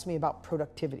people will ask me about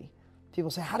productivity. People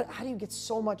say, how do you get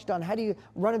so much done? How do you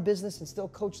run a business and still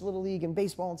coach Little League and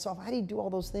baseball and softball? How do you do all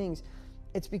those things?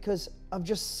 It's because of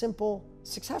just simple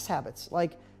success habits.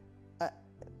 Like,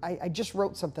 I just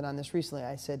wrote something on this recently.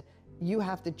 I said, you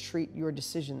have to treat your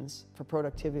decisions for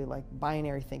productivity like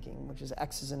binary thinking, which is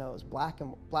X's and O's, black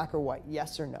or white,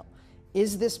 yes or no.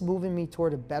 Is this moving me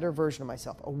toward a better version of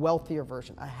myself, a wealthier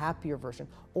version, a happier version,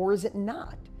 or is it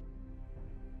not?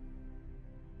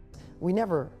 We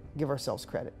never give ourselves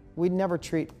credit. We never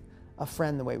treat a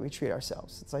friend the way we treat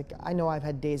ourselves. It's like, I know I've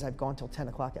had days I've gone till 10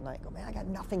 o'clock at night and go, man, I got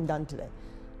nothing done today.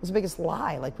 It was the biggest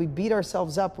lie. Like, we beat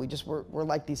ourselves up. We're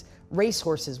like these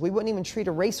racehorses. We wouldn't even treat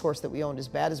a racehorse that we owned as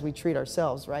bad as we treat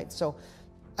ourselves, right? So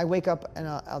I wake up and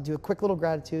I'll do a quick little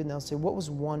gratitude, and they'll say, what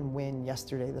was one win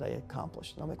yesterday that I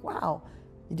accomplished? And I'm like, wow,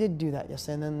 you did do that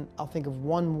yesterday. And then I'll think of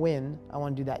one win I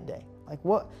want to do that day. Like,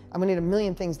 what? I'm gonna need a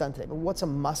million things done today, but what's a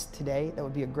must today that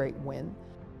would be a great win?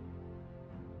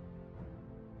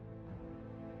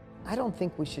 I don't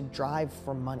think we should drive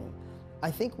for money. I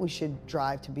think we should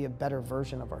drive to be a better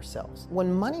version of ourselves.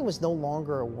 When money was no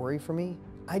longer a worry for me,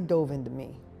 I dove into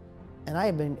me. And I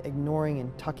had been ignoring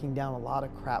and tucking down a lot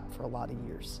of crap for a lot of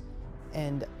years.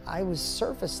 And I was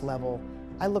surface level.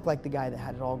 I looked like the guy that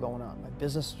had it all going on. My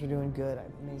businesses were doing good. I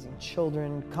have amazing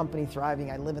children, company thriving.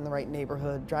 I live in the right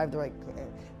neighborhood,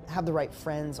 have the right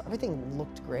friends. Everything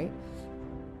looked great,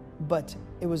 but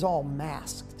it was all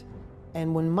masked.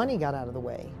 And when money got out of the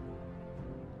way,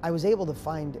 I was able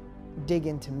to dig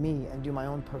into me and do my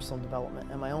own personal development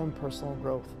and my own personal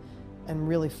growth and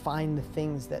really find the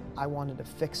things that I wanted to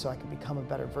fix so I could become a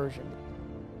better version.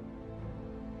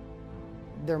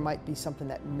 There might be something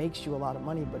that makes you a lot of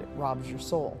money, but it robs your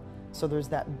soul. So there's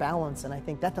that balance, and I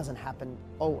think that doesn't happen.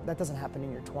 That doesn't happen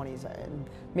in your 20s, and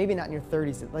maybe not in your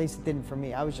 30s. At least it didn't for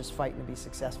me. I was just fighting to be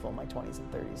successful in my 20s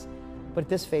and 30s. But at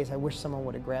this phase, I wish someone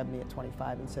would have grabbed me at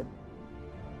 25 and said,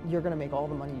 you're going to make all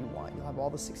the money you want. You'll have all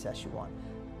the success you want.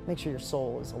 Make sure your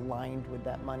soul is aligned with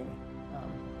that money.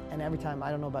 And every time,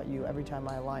 I don't know about you, every time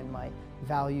I align my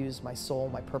values, my soul,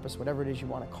 my purpose, whatever it is you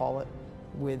want to call it,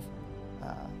 with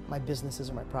my businesses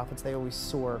or my profits, they always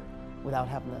soar without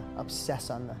having to obsess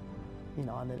on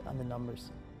the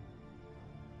numbers.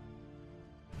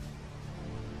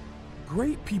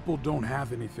 Great people don't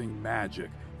have anything magic.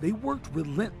 They worked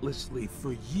relentlessly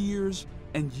for years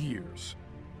and years.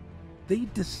 They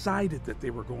decided that they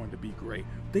were going to be great.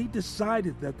 They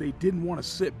decided that they didn't want to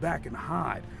sit back and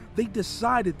hide. They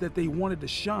decided that they wanted to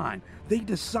shine. They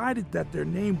decided that their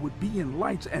name would be in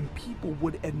lights and people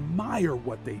would admire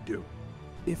what they do.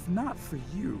 If not for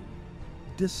you,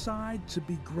 decide to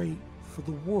be great for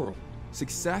the world.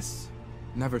 Success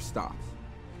never stops.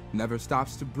 Never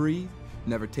stops to breathe,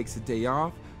 never takes a day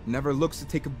off, never looks to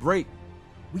take a break.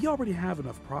 We already have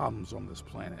enough problems on this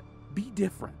planet. Be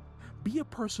different. Be a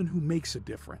person who makes a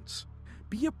difference.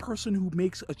 Be a person who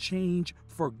makes a change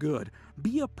for good.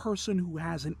 Be a person who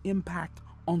has an impact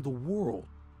on the world.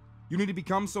 You need to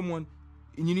become someone,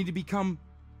 and you need to become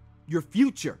your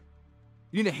future.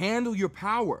 You need to handle your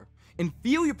power and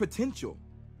feel your potential.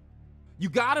 You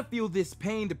gotta feel this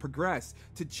pain to progress,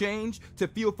 to change, to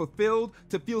feel fulfilled,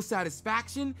 to feel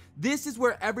satisfaction. This is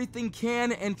where everything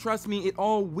can, and trust me, it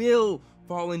all will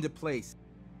fall into place.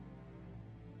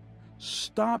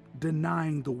 Stop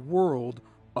denying the world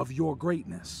of your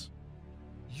greatness.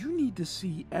 You need to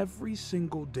see every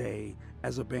single day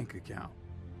as a bank account.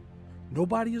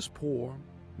 Nobody is poor,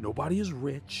 nobody is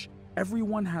rich,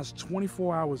 everyone has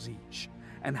 24 hours each,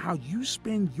 and how you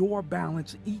spend your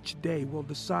balance each day will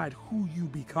decide who you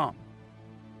become.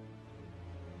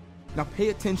 Now pay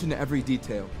attention to every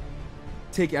detail.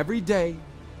 Take every day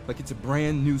like it's a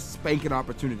brand new spanking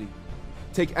opportunity.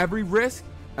 Take every risk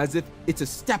as if it's a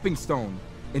stepping stone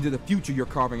into the future you're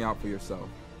carving out for yourself.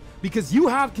 Because you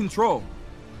have control.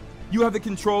 You have the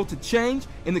control to change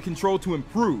and the control to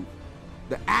improve.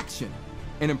 The action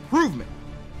and improvement.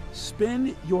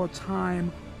 Spend your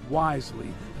time wisely.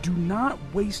 Do not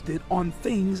waste it on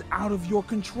things out of your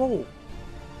control.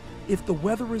 If the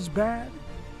weather is bad,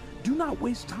 do not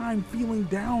waste time feeling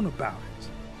down about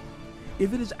it.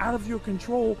 If it is out of your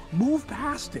control, move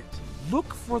past it.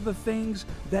 Look for the things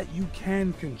that you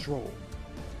can control.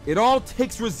 It all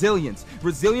takes resilience.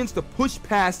 Resilience to push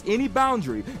past any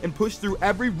boundary and push through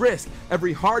every risk,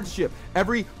 every hardship,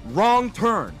 every wrong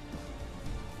turn.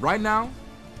 Right now,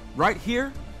 right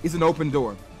here, is an open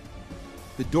door.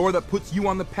 The door that puts you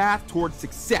on the path towards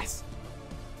success.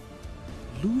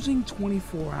 Losing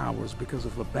 24 hours because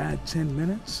of a bad 10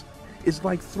 minutes is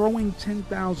like throwing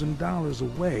 $10,000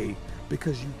 away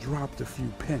because you dropped a few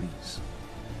pennies.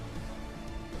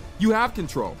 You have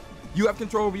control. You have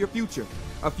control over your future.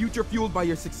 A future fueled by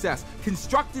your success,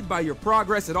 constructed by your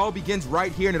progress. It all begins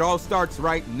right here and it all starts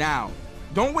right now.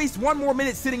 Don't waste one more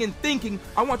minute sitting and thinking.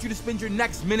 I want you to spend your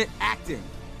next minute acting.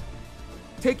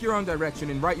 Take your own direction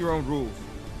and write your own rules.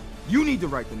 You need to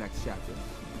write the next chapter.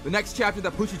 The next chapter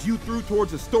that pushes you through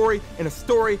towards a story, and a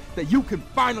story that you can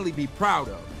finally be proud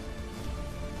of.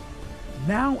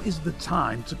 Now is the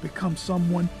time to become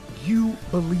someone you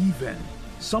believe in,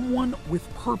 someone with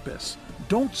purpose.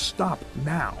 Don't stop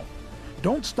now.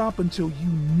 Don't stop until you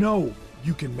know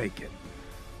you can make it.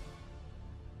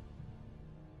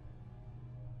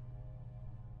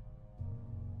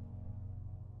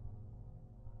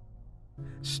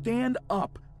 Stand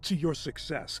up to your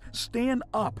success. Stand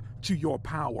up to your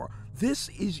power. This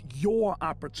is your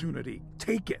opportunity.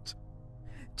 Take it.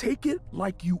 Take it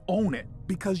like you own it,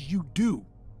 because you do.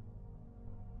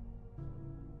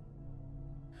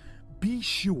 Be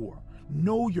sure.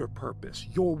 Know your purpose,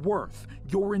 your worth,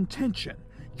 your intention,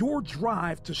 your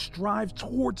drive to strive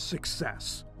towards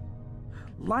success.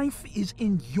 Life is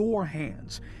in your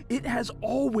hands. It has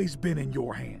always been in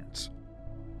your hands.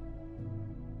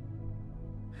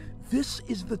 This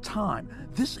is the time.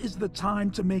 This is the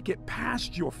time to make it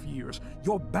past your fears,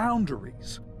 your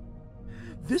boundaries.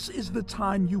 This is the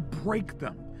time you break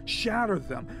them, shatter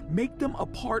them, make them a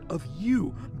part of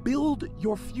you. Build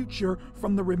your future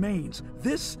from the remains.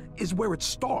 This is where it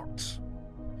starts.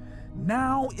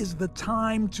 Now is the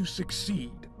time to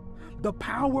succeed. The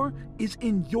power is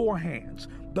in your hands.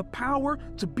 The power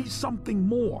to be something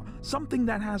more, something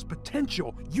that has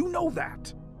potential. You know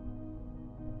that.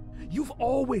 You've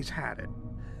always had it.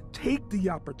 Take the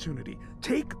opportunity.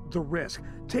 Take the risk.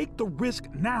 Take the risk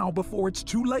now before it's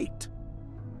too late.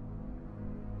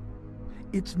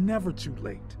 It's never too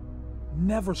late.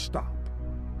 Never stop.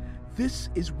 This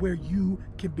is where you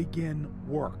can begin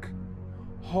work.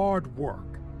 Hard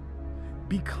work.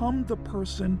 Become the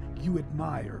person you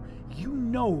admire. You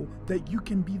know that you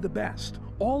can be the best.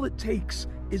 All it takes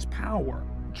is power,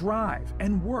 drive,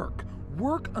 and work.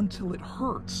 Work until it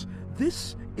hurts.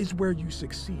 This is where you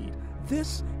succeed.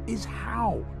 This is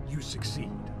how you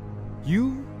succeed.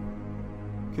 You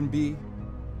can be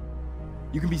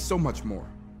so much more.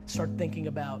 Start thinking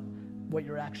about what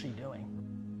you're actually doing.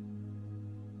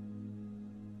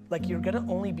 Like, you're gonna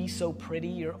only be so pretty,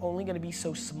 you're only gonna be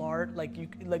so smart,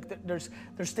 there's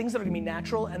things that are gonna be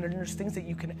natural, and there's things that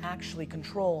you can actually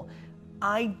control.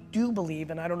 I do believe,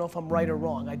 and I don't know if I'm right or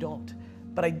wrong, I don't,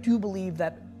 but I do believe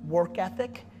that work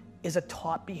ethic is a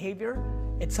taught behavior.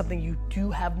 It's something you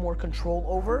do have more control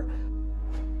over.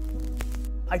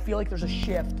 I feel like there's a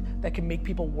shift that can make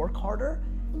people work harder.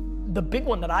 The big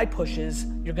one that I push is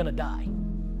you're gonna die.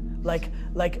 Like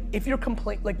if you're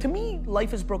to me,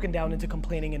 life is broken down into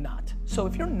complaining and not. So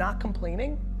if you're not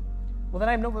complaining, well then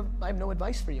I have no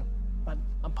advice for you.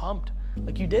 I'm pumped.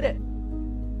 Like, you did it.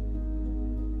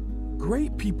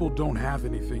 Great people don't have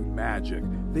anything magic.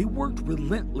 They worked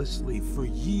relentlessly for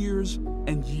years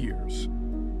and years.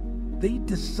 They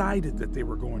decided that they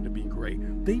were going to be great.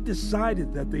 They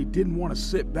decided that they didn't want to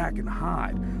sit back and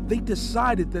hide. They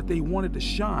decided that they wanted to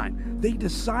shine. They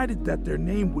decided that their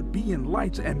name would be in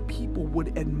lights and people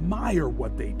would admire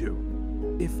what they do.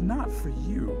 If not for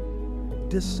you,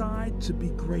 decide to be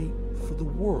great for the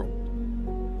world.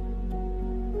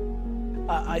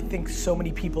 I think so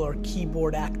many people are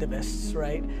keyboard activists,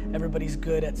 right? Everybody's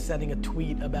good at sending a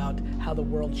tweet about how the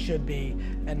world should be,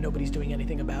 and nobody's doing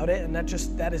anything about it, and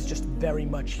that is just very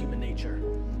much human nature.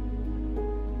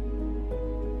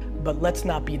 But let's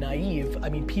not be naive. I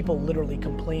mean, people literally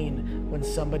complain when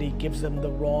somebody gives them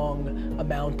the wrong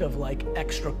amount of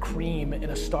extra cream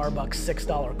in a Starbucks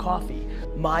 $6 coffee.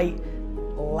 My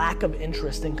lack of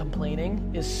interest in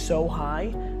complaining is so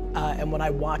high, and when I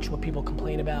watch what people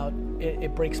complain about,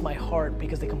 it breaks my heart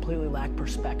because they completely lack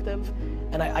perspective.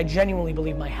 And I genuinely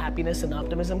believe my happiness and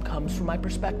optimism comes from my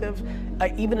perspective.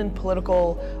 Even in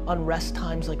political unrest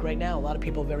times like right now, a lot of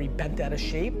people are very bent out of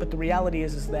shape, but the reality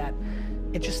is that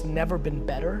it's just never been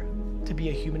better to be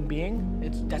a human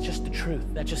being. That's just the truth.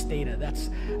 That's just data.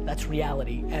 That's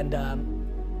reality. And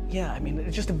yeah, I mean,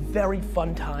 it's just a very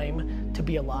fun time to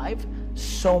be alive.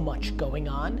 So much going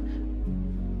on.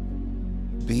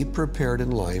 Be prepared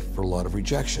in life for a lot of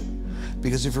rejection.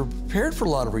 Because if you're prepared for a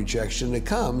lot of rejection, it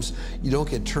comes, you don't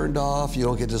get turned off, you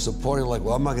don't get disappointed, like,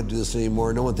 well, I'm not gonna do this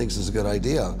anymore, no one thinks it's a good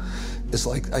idea. It's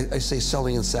like, I say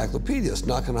selling encyclopedias,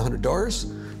 knock on 100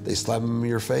 doors, they slam them in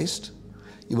your face.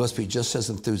 You must be just as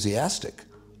enthusiastic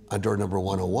on door number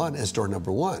 101 as door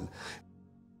number 1.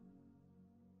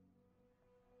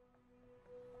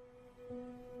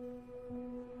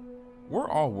 We're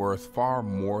all worth far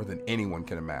more than anyone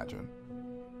can imagine.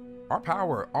 Our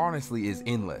power honestly is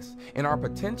endless, and our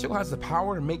potential has the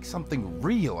power to make something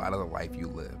real out of the life you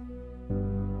live.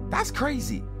 That's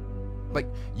crazy. Like,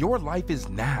 your life is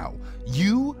now.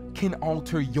 You can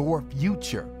alter your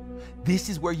future. This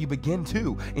is where you begin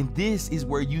too, and this is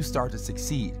where you start to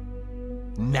succeed.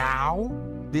 Now,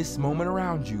 this moment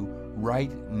around you,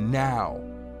 right now.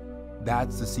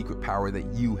 That's the secret power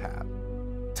that you have.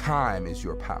 Time is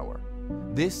your power.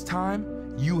 This time,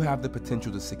 you have the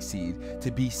potential to succeed,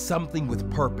 to be something with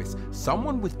purpose,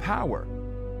 someone with power.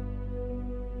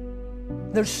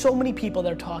 There's so many people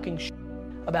that are talking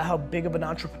about how big of an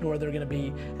entrepreneur they're gonna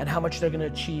be and how much they're gonna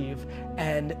achieve,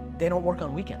 and they don't work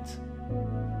on weekends.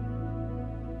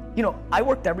 You know, I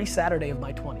worked every Saturday of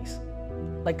my 20s.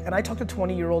 And I talk to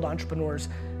 20-year-old entrepreneurs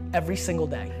every single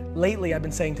day. Lately, I've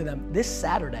been saying to them, this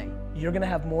Saturday, you're gonna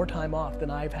have more time off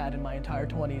than I've had in my entire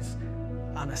 20s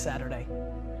on a Saturday.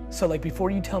 So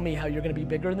before you tell me how you're gonna be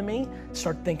bigger than me,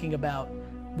 start thinking about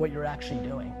what you're actually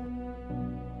doing.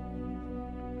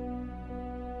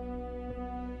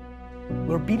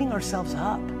 We're beating ourselves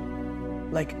up.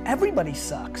 Everybody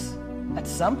sucks at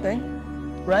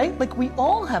something, right? We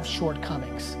all have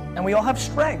shortcomings and we all have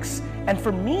strengths. And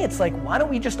for me, it's why don't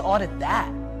we just audit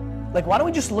that? Why don't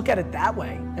we just look at it that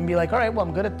way and be all right, well,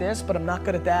 I'm good at this, but I'm not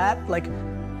good at that.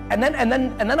 And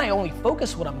then I only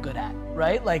focus what I'm good at,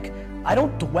 right? I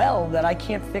don't dwell that I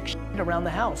can't fix shit around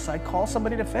the house. I call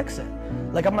somebody to fix it.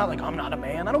 I'm not a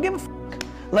man. I don't give a fuck.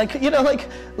 I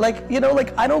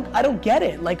don't get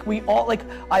it. We all,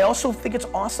 I also think it's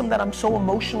awesome that I'm so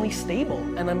emotionally stable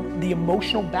and I'm the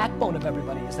emotional backbone of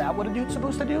everybody. Is that what a dude's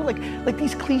supposed to do?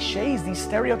 These cliches, these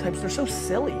stereotypes, they're so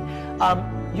silly.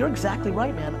 You're exactly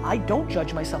right, man. I don't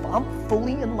judge myself. I'm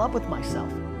fully in love with myself.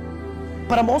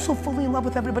 But I'm also fully in love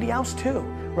with everybody else too,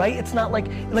 right? It's not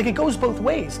it goes both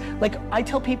ways. I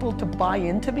tell people to buy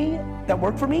into me, that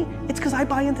work for me, it's because I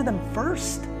buy into them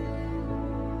first.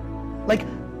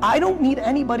 I don't need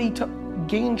anybody to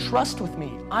gain trust with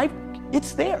me.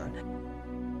 It's there.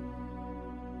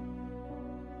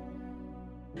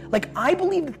 I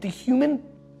believe that the human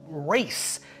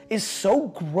race is so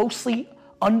grossly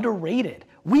underrated.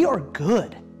 We are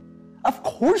good. Of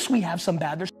course we have some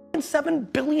bad. There's 7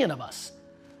 billion of us.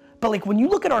 But when you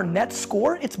look at our net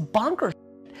score, it's bonkers.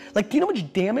 Do you know how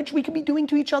much damage we could be doing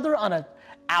to each other on an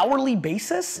hourly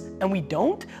basis and we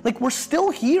don't? We're still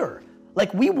here.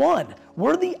 We won.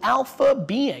 We're the alpha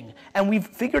being and we've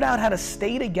figured out how to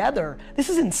stay together. This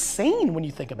is insane when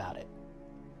you think about it.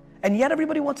 And yet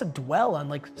everybody wants to dwell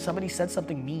on somebody said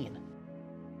something mean.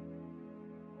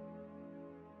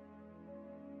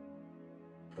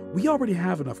 We already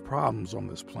have enough problems on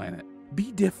this planet.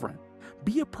 Be different.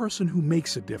 Be a person who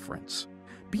makes a difference.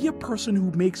 Be a person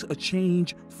who makes a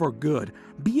change for good.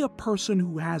 Be a person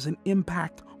who has an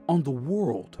impact on the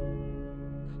world.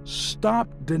 Stop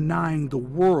denying the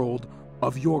world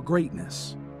of your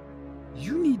greatness.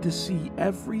 You need to see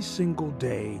every single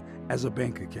day as a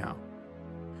bank account.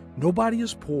 Nobody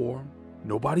is poor.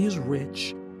 Nobody is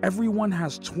rich. Everyone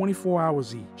has 24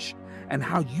 hours each. And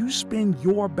how you spend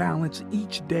your balance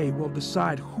each day will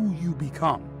decide who you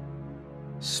become.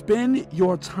 Spend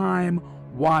your time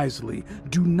wisely.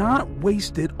 Do not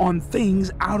waste it on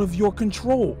things out of your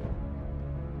control.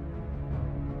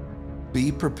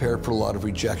 Be prepared for a lot of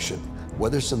rejection,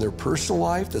 whether it's in their personal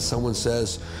life, that someone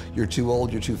says, you're too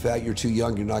old, you're too fat, you're too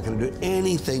young, you're not gonna do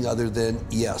anything other than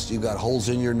yes. You've got holes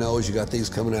in your nose, you got things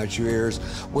coming out your ears,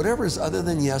 whatever is other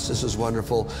than yes, this is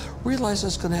wonderful, realize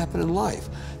that's gonna happen in life.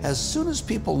 As soon as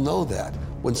people know that,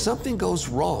 when something goes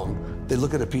wrong, they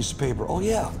look at a piece of paper, oh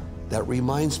yeah, that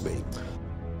reminds me.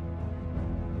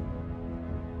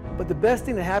 But the best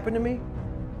thing that happened to me,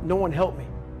 no one helped me.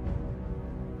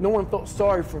 No one felt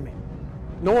sorry for me.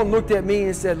 No one looked at me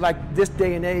and said, this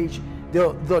day and age,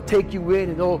 they'll take you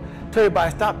in and they'll tell everybody,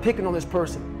 stop picking on this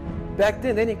person. Back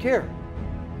then, they didn't care.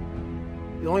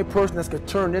 The only person that's gonna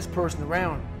turn this person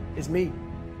around is me.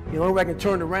 The only way I can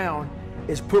turn it around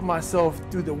is put myself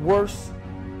through the worst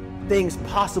things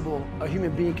possible a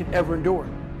human being can ever endure.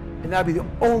 And that'd be the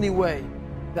only way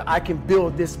that I can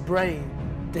build this brain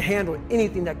to handle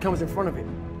anything that comes in front of it,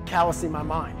 callousing my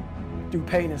mind through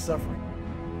pain and suffering.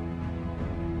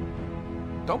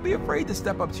 Don't be afraid to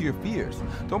step up to your fears.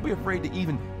 Don't be afraid to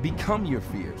even become your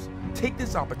fears. Take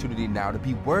this opportunity now to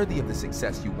be worthy of the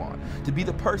success you want, to be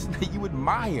the person that you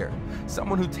admire,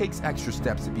 someone who takes extra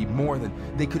steps to be more than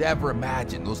they could ever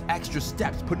imagine, those extra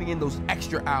steps, putting in those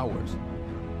extra hours.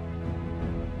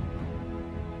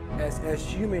 As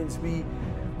humans, we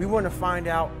want to find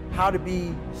out how to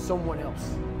be someone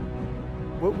else.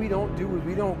 What we don't do is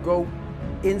we don't go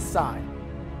inside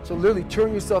So literally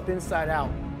turn yourself inside out.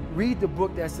 Read the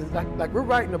book that says, like we're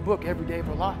writing a book every day of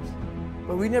our lives,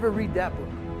 but we never read that book.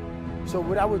 So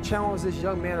what I would challenge this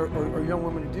young man or young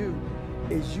woman to do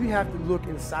is you have to look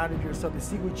inside of yourself to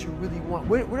see what you really want.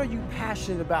 What are you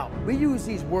passionate about? We use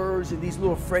these words and these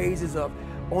little phrases of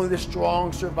only the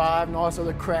strong survive and all this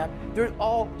other crap. They're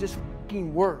all just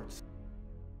fucking words.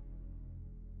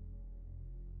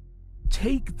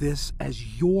 Take this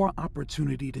as your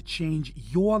opportunity to change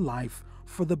your life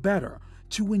for the better,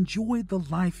 to enjoy the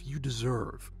life you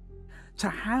deserve, to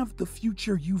have the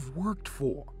future you've worked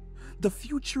for, the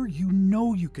future you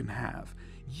know you can have.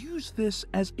 Use this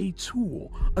as a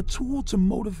tool to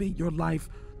motivate your life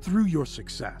through your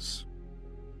success.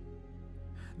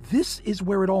 This is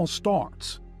where it all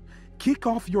starts. Kick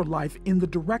off your life in the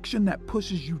direction that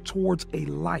pushes you towards a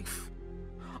life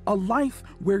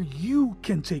where you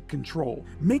can take control.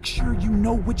 Make sure you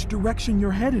know which direction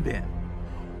you're headed in.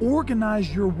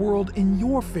 Organize your world in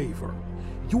your favor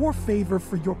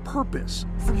for your purpose,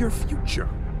 for your future.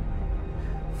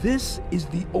 This is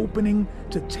the opening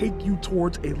to take you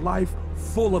towards a life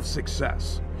full of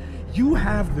success. You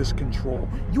have this control.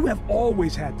 You have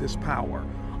always had this power.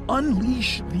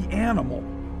 Unleash the animal.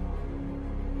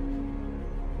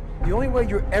 The only way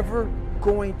you're ever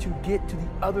going to get to the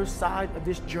other side of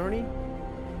this journey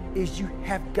is you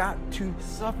have got to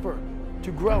suffer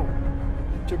to grow.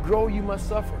 To grow, you must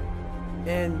suffer.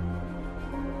 And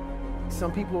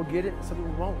some people will get it, some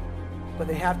people won't. But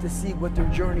they have to see what their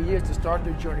journey is to start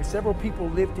their journey. Several people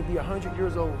live to be 100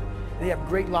 years old. They have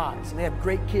great lives, and they have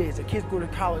great kids. Their kids go to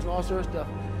college and all sorts of stuff.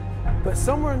 But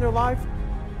somewhere in their life,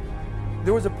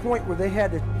 there was a point where they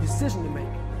had a decision to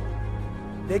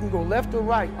make. They can go left or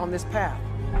right on this path.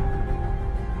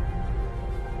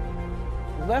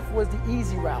 Left was the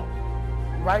easy route.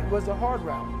 Right was the hard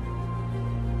route.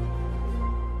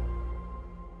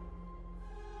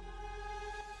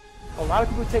 A lot of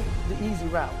people take the easy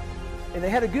route. And they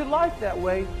had a good life that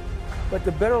way, but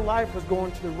the better life was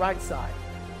going to the right side.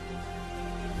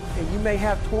 And you may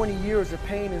have 20 years of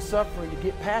pain and suffering to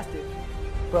get past it,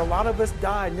 but a lot of us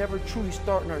die never truly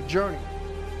starting our journey.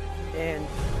 And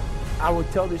I would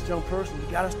tell this young person,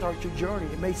 you gotta start your journey.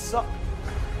 It may suck,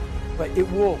 but it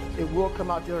will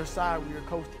come out the other side where you're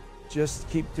coasting. Just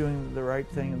keep doing the right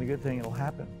thing and the good thing, it'll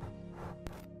happen.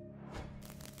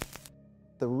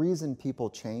 The reason people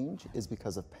change is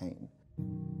because of pain.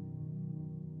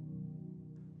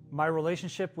 My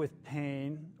relationship with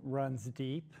pain runs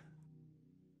deep,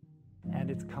 and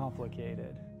it's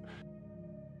complicated.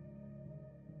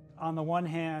 On the one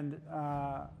hand,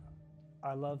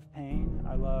 I love pain.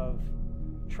 I love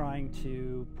trying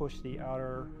to push the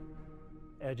outer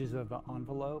edges of the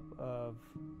envelope of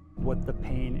what the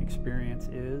pain experience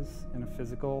is in a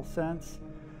physical sense.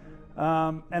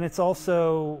 And it's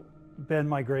also been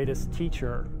my greatest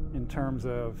teacher in terms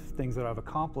of things that I've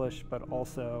accomplished, but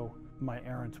also my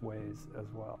errant ways as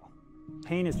well.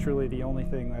 Pain is truly the only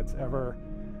thing that's ever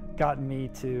gotten me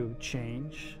to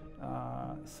change.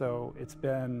 So it's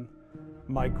been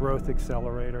my growth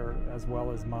accelerator as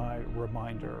well as my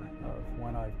reminder of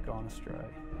when I've gone astray.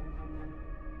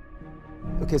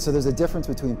 Okay, so there's a difference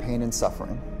between pain and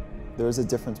suffering. There is a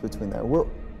difference between there.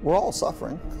 We're all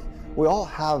suffering. We all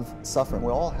have suffering.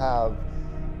 We all have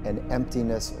an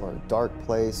emptiness or a dark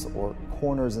place or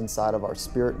corners inside of our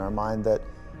spirit and our mind that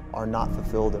are not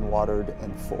fulfilled and watered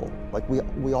and full. Like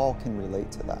we all can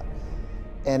relate to that.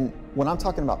 And when I'm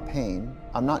talking about pain,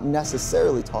 I'm not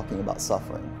necessarily talking about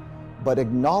suffering, but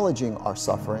acknowledging our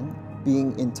suffering,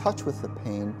 being in touch with the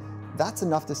pain, that's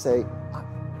enough to say,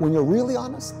 when you're really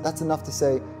honest, that's enough to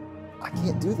say, I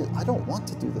can't do this. I don't want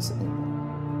to do this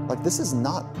anymore. Like, this is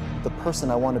not the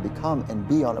person I want to become and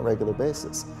be on a regular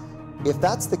basis. If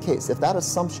that's the case, if that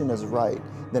assumption is right,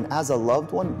 then as a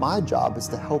loved one, my job is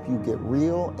to help you get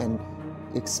real and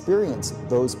experience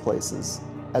those places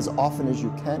as often as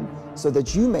you can so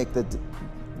that you make the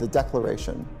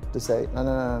declaration to say,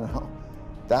 no,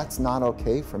 that's not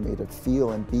okay for me to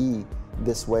feel and be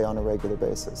this way on a regular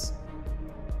basis.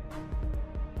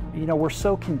 You know, we're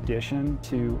so conditioned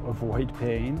to avoid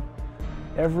pain.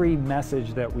 Every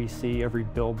message that we see, every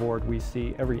billboard we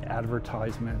see, every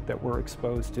advertisement that we're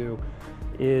exposed to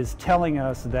is telling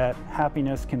us that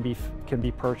happiness can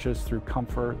be purchased through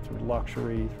comfort, through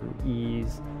luxury, through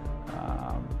ease.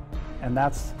 And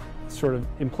that's sort of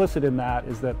implicit in that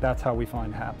is that that's how we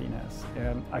find happiness.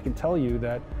 And I can tell you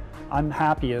that I'm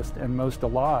happiest and most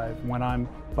alive when I'm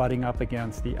butting up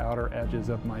against the outer edges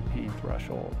of my pain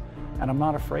threshold. And I'm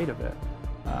not afraid of it.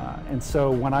 And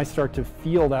so when I start to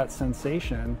feel that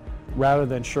sensation, rather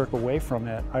than shirk away from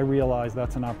it, I realize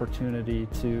that's an opportunity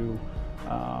to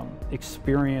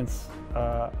experience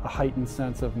a heightened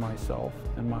sense of myself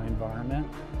and my environment,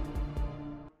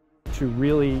 to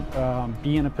really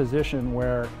be in a position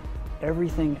where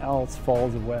everything else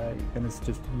falls away and it's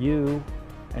just you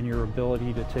and your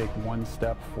ability to take one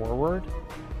step forward.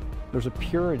 There's a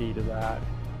purity to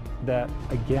that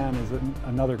again is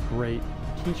another great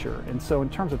teacher. And so in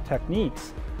terms of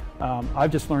techniques,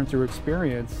 I've just learned through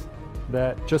experience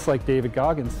that, just like David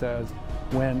Goggins says,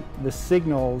 when the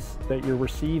signals that you're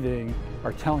receiving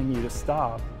are telling you to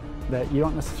stop, that you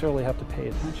don't necessarily have to pay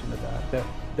attention to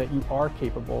that you are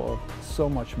capable of so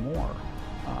much more.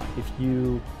 If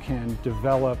you can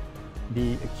develop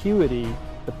the acuity,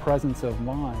 the presence of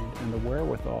mind, and the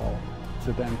wherewithal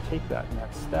to then take that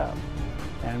next step.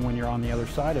 And when you're on the other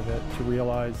side of it, to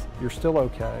realize you're still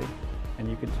okay and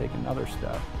you can take another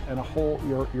step. And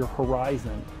your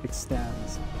horizon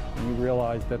extends, and you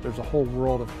realize that there's a whole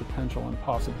world of potential and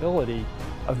possibility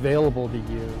available to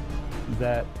you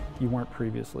that you weren't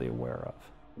previously aware of.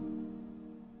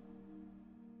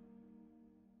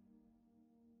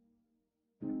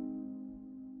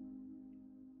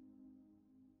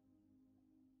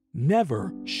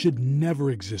 Never should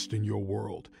never exist in your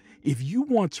world. If you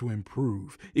want to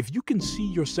improve, if you can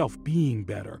see yourself being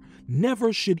better,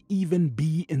 never should even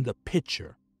be in the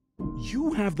picture.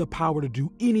 You have the power to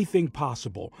do anything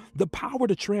possible, the power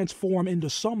to transform into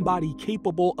somebody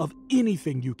capable of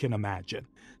anything you can imagine.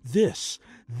 This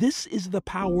is the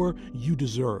power you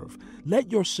deserve.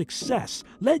 Let your success,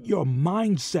 let your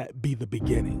mindset be the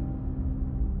beginning.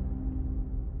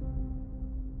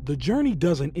 The journey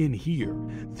doesn't end here.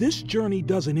 This journey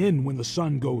doesn't end when the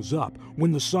sun goes up,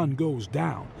 when the sun goes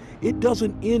down. It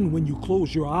doesn't end when you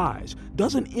close your eyes.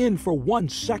 Doesn't end for 1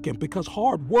 second, because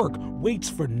hard work waits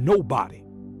for nobody.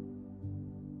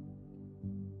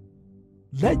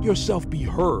 Let yourself be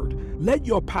heard. Let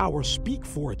your power speak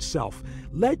for itself.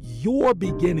 Let your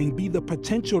beginning be the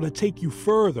potential to take you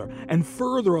further and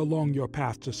further along your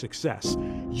path to success.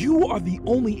 You are the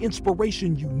only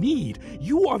inspiration you need.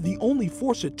 You are the only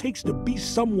force it takes to be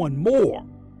someone more,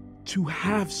 to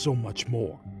have so much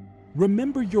more.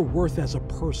 Remember your worth as a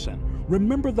person.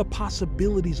 Remember the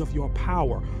possibilities of your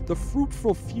power, the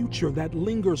fruitful future that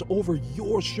lingers over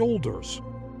your shoulders.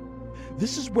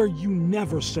 This is where you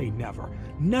never say never.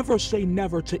 Never say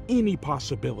never to any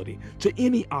possibility, to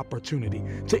any opportunity,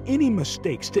 to any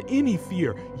mistakes, to any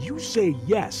fear. You say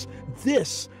yes.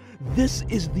 This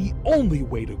is the only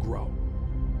way to grow.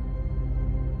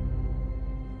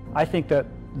 I think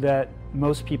that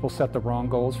most people set the wrong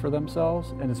goals for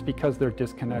themselves, and it's because they're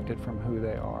disconnected from who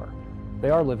they are.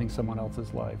 They are living someone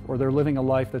else's life, or they're living a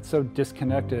life that's so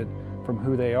disconnected from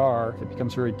who they are, it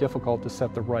becomes very difficult to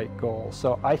set the right goal.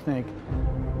 So I think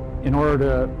in order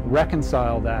to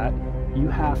reconcile that, you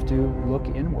have to look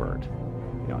inward.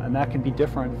 And that can be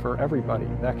different for everybody.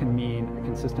 That can mean a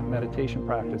consistent meditation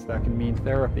practice. That can mean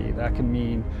therapy. That can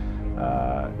mean,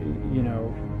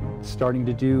 starting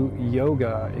to do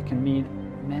yoga. It can mean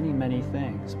many, many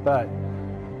things. But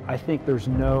I think there's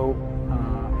no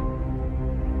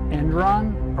end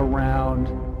run around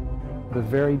the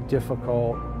very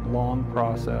difficult, long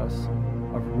process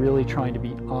of really trying to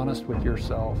be honest with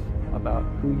yourself about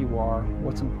who you are,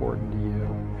 what's important to you,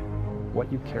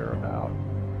 what you care about,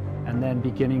 and then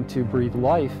beginning to breathe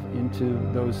life into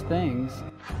those things,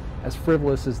 as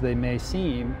frivolous as they may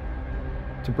seem,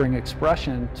 to bring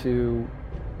expression to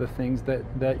the things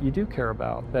that you do care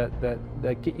about,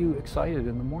 that get you excited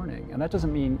in the morning. And that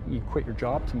doesn't mean you quit your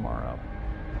job tomorrow,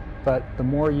 but the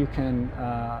more you can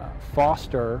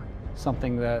foster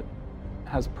something that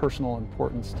has personal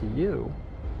importance to you,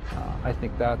 I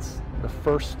think that's the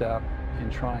first step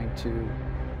in trying to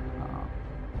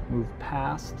move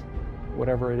past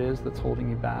whatever it is that's holding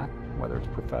you back, whether it's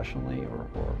professionally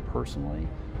or personally,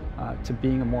 to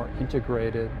being a more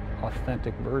integrated,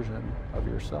 authentic version of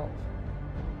yourself.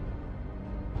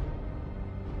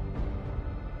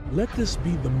 Let this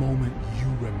be the moment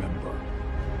you remember.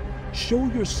 Show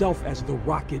yourself as the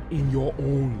rocket in your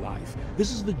own life.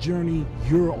 This is the journey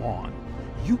you're on.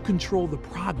 You control the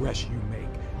progress you make.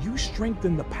 You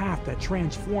strengthen the path that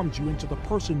transforms you into the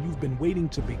person you've been waiting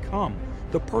to become,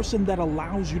 the person that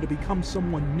allows you to become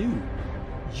someone new.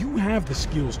 You have the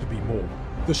skills to be more,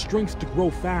 the strength to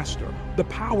grow faster, the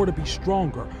power to be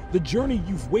stronger. The journey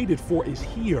you've waited for is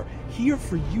here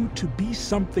for you to be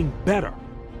something better.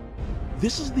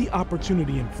 This is the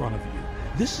opportunity in front of you.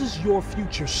 This is your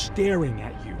future staring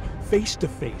at you, face to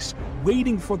face,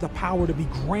 waiting for the power to be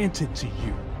granted to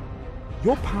you.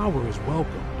 Your power is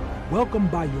welcome.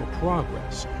 Welcomed by your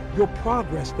progress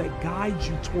that guides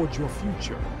you towards your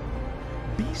future.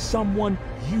 Be someone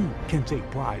you can take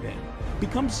pride in.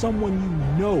 Become someone you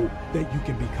know that you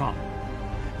can become.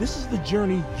 This is the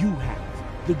journey you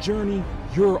have, the journey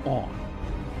you're on.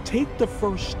 Take the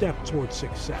first step towards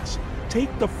success.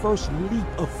 Take the first leap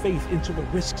of faith into the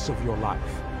risks of your life.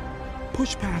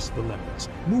 Push past the limits.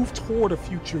 Move toward a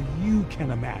future you can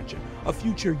imagine, a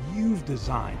future you've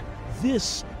designed.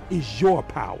 This is your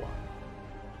power.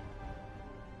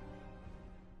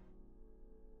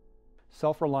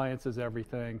 Self-reliance is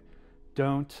everything.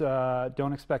 Don't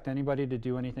expect anybody to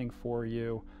do anything for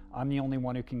you. I'm the only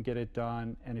one who can get it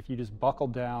done. And if you just buckle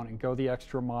down and go the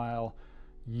extra mile,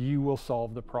 you will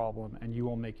solve the problem and you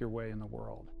will make your way in the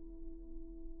world.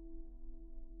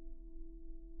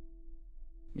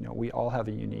 You know, we all have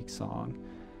a unique song.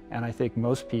 And I think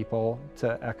most people,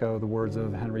 to echo the words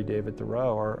of Henry David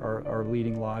Thoreau, are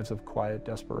leading lives of quiet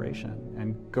desperation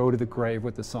and go to the grave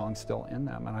with the song still in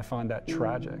them. And I find that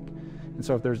tragic. And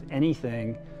so if there's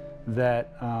anything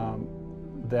that,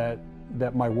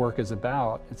 that my work is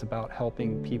about, it's about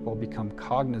helping people become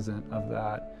cognizant of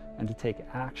that and to take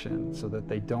action so that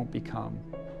they don't become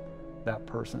that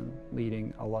person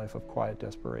leading a life of quiet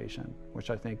desperation, which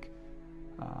I think,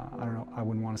 I don't know, I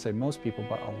wouldn't want to say most people,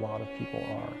 but a lot of people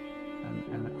are.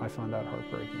 And I find that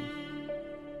heartbreaking.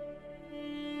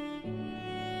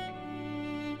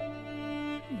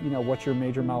 You know, what's your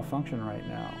major malfunction right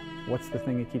now? What's the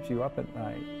thing that keeps you up at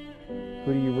night?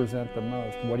 Who do you resent the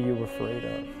most? What are you afraid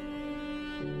of?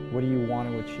 What do you want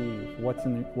to achieve? What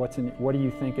do you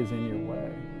think is in your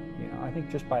way? You know, I think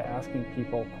just by asking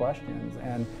people questions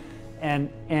and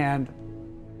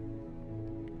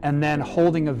then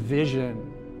holding a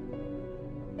vision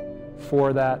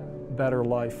for that better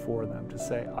life for them, to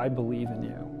say, I believe in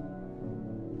you.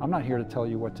 I'm not here to tell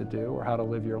you what to do or how to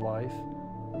live your life,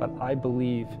 but I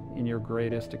believe in your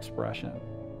greatest expression,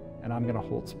 and I'm going to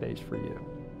hold space for you.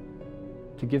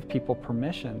 To give people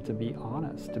permission to be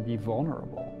honest, to be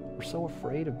vulnerable. We're so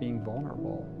afraid of being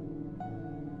vulnerable.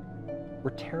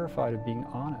 We're terrified of being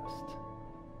honest.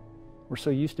 We're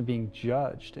so used to being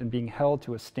judged and being held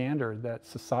to a standard that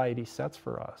society sets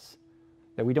for us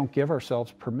that we don't give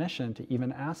ourselves permission to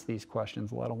even ask these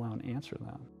questions, let alone answer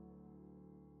them.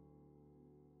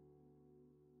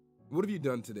 What have you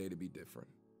done today to be different?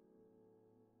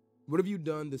 What have you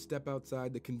done to step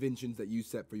outside the conventions that you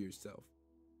set for yourself?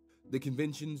 The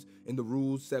conventions and the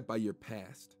rules set by your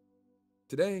past.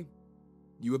 Today,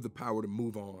 you have the power to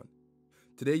move on.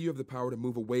 Today, you have the power to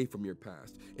move away from your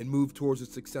past and move towards a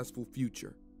successful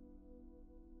future.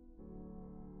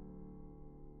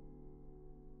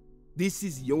 This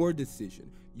is your decision,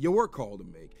 your call to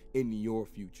make in your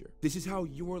future. This is how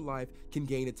your life can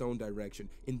gain its own direction,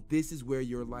 and this is where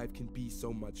your life can be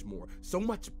so much more, so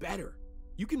much better.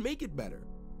 You can make it better.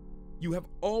 You have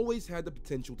always had the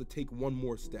potential to take one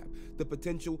more step, the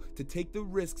potential to take the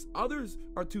risks others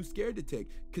are too scared to take,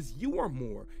 because you are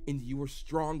more and you are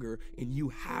stronger and you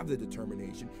have the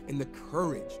determination and the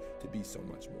courage to be so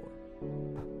much more.